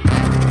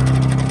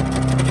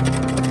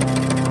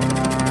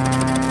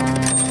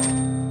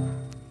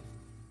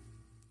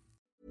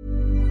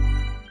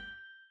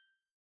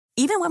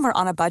 Even when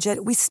we're on a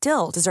budget, we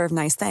still deserve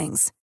nice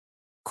things.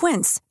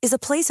 Quince is a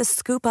place to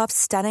scoop up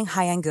stunning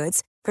high-end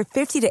goods for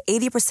 50 to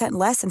 80%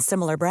 less than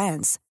similar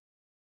brands.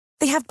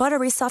 They have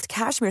buttery soft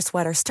cashmere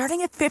sweaters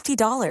starting at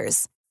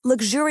 $50,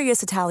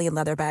 luxurious Italian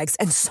leather bags,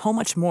 and so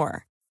much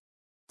more.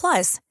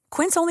 Plus,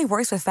 Quince only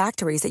works with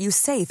factories that use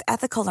safe,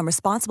 ethical, and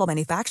responsible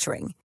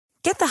manufacturing.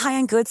 Get the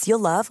high-end goods you'll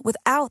love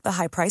without the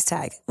high price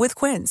tag with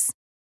Quince.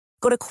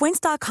 Go to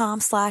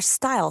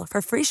quince.com/style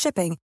for free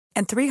shipping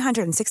and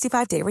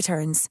 365-day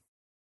returns.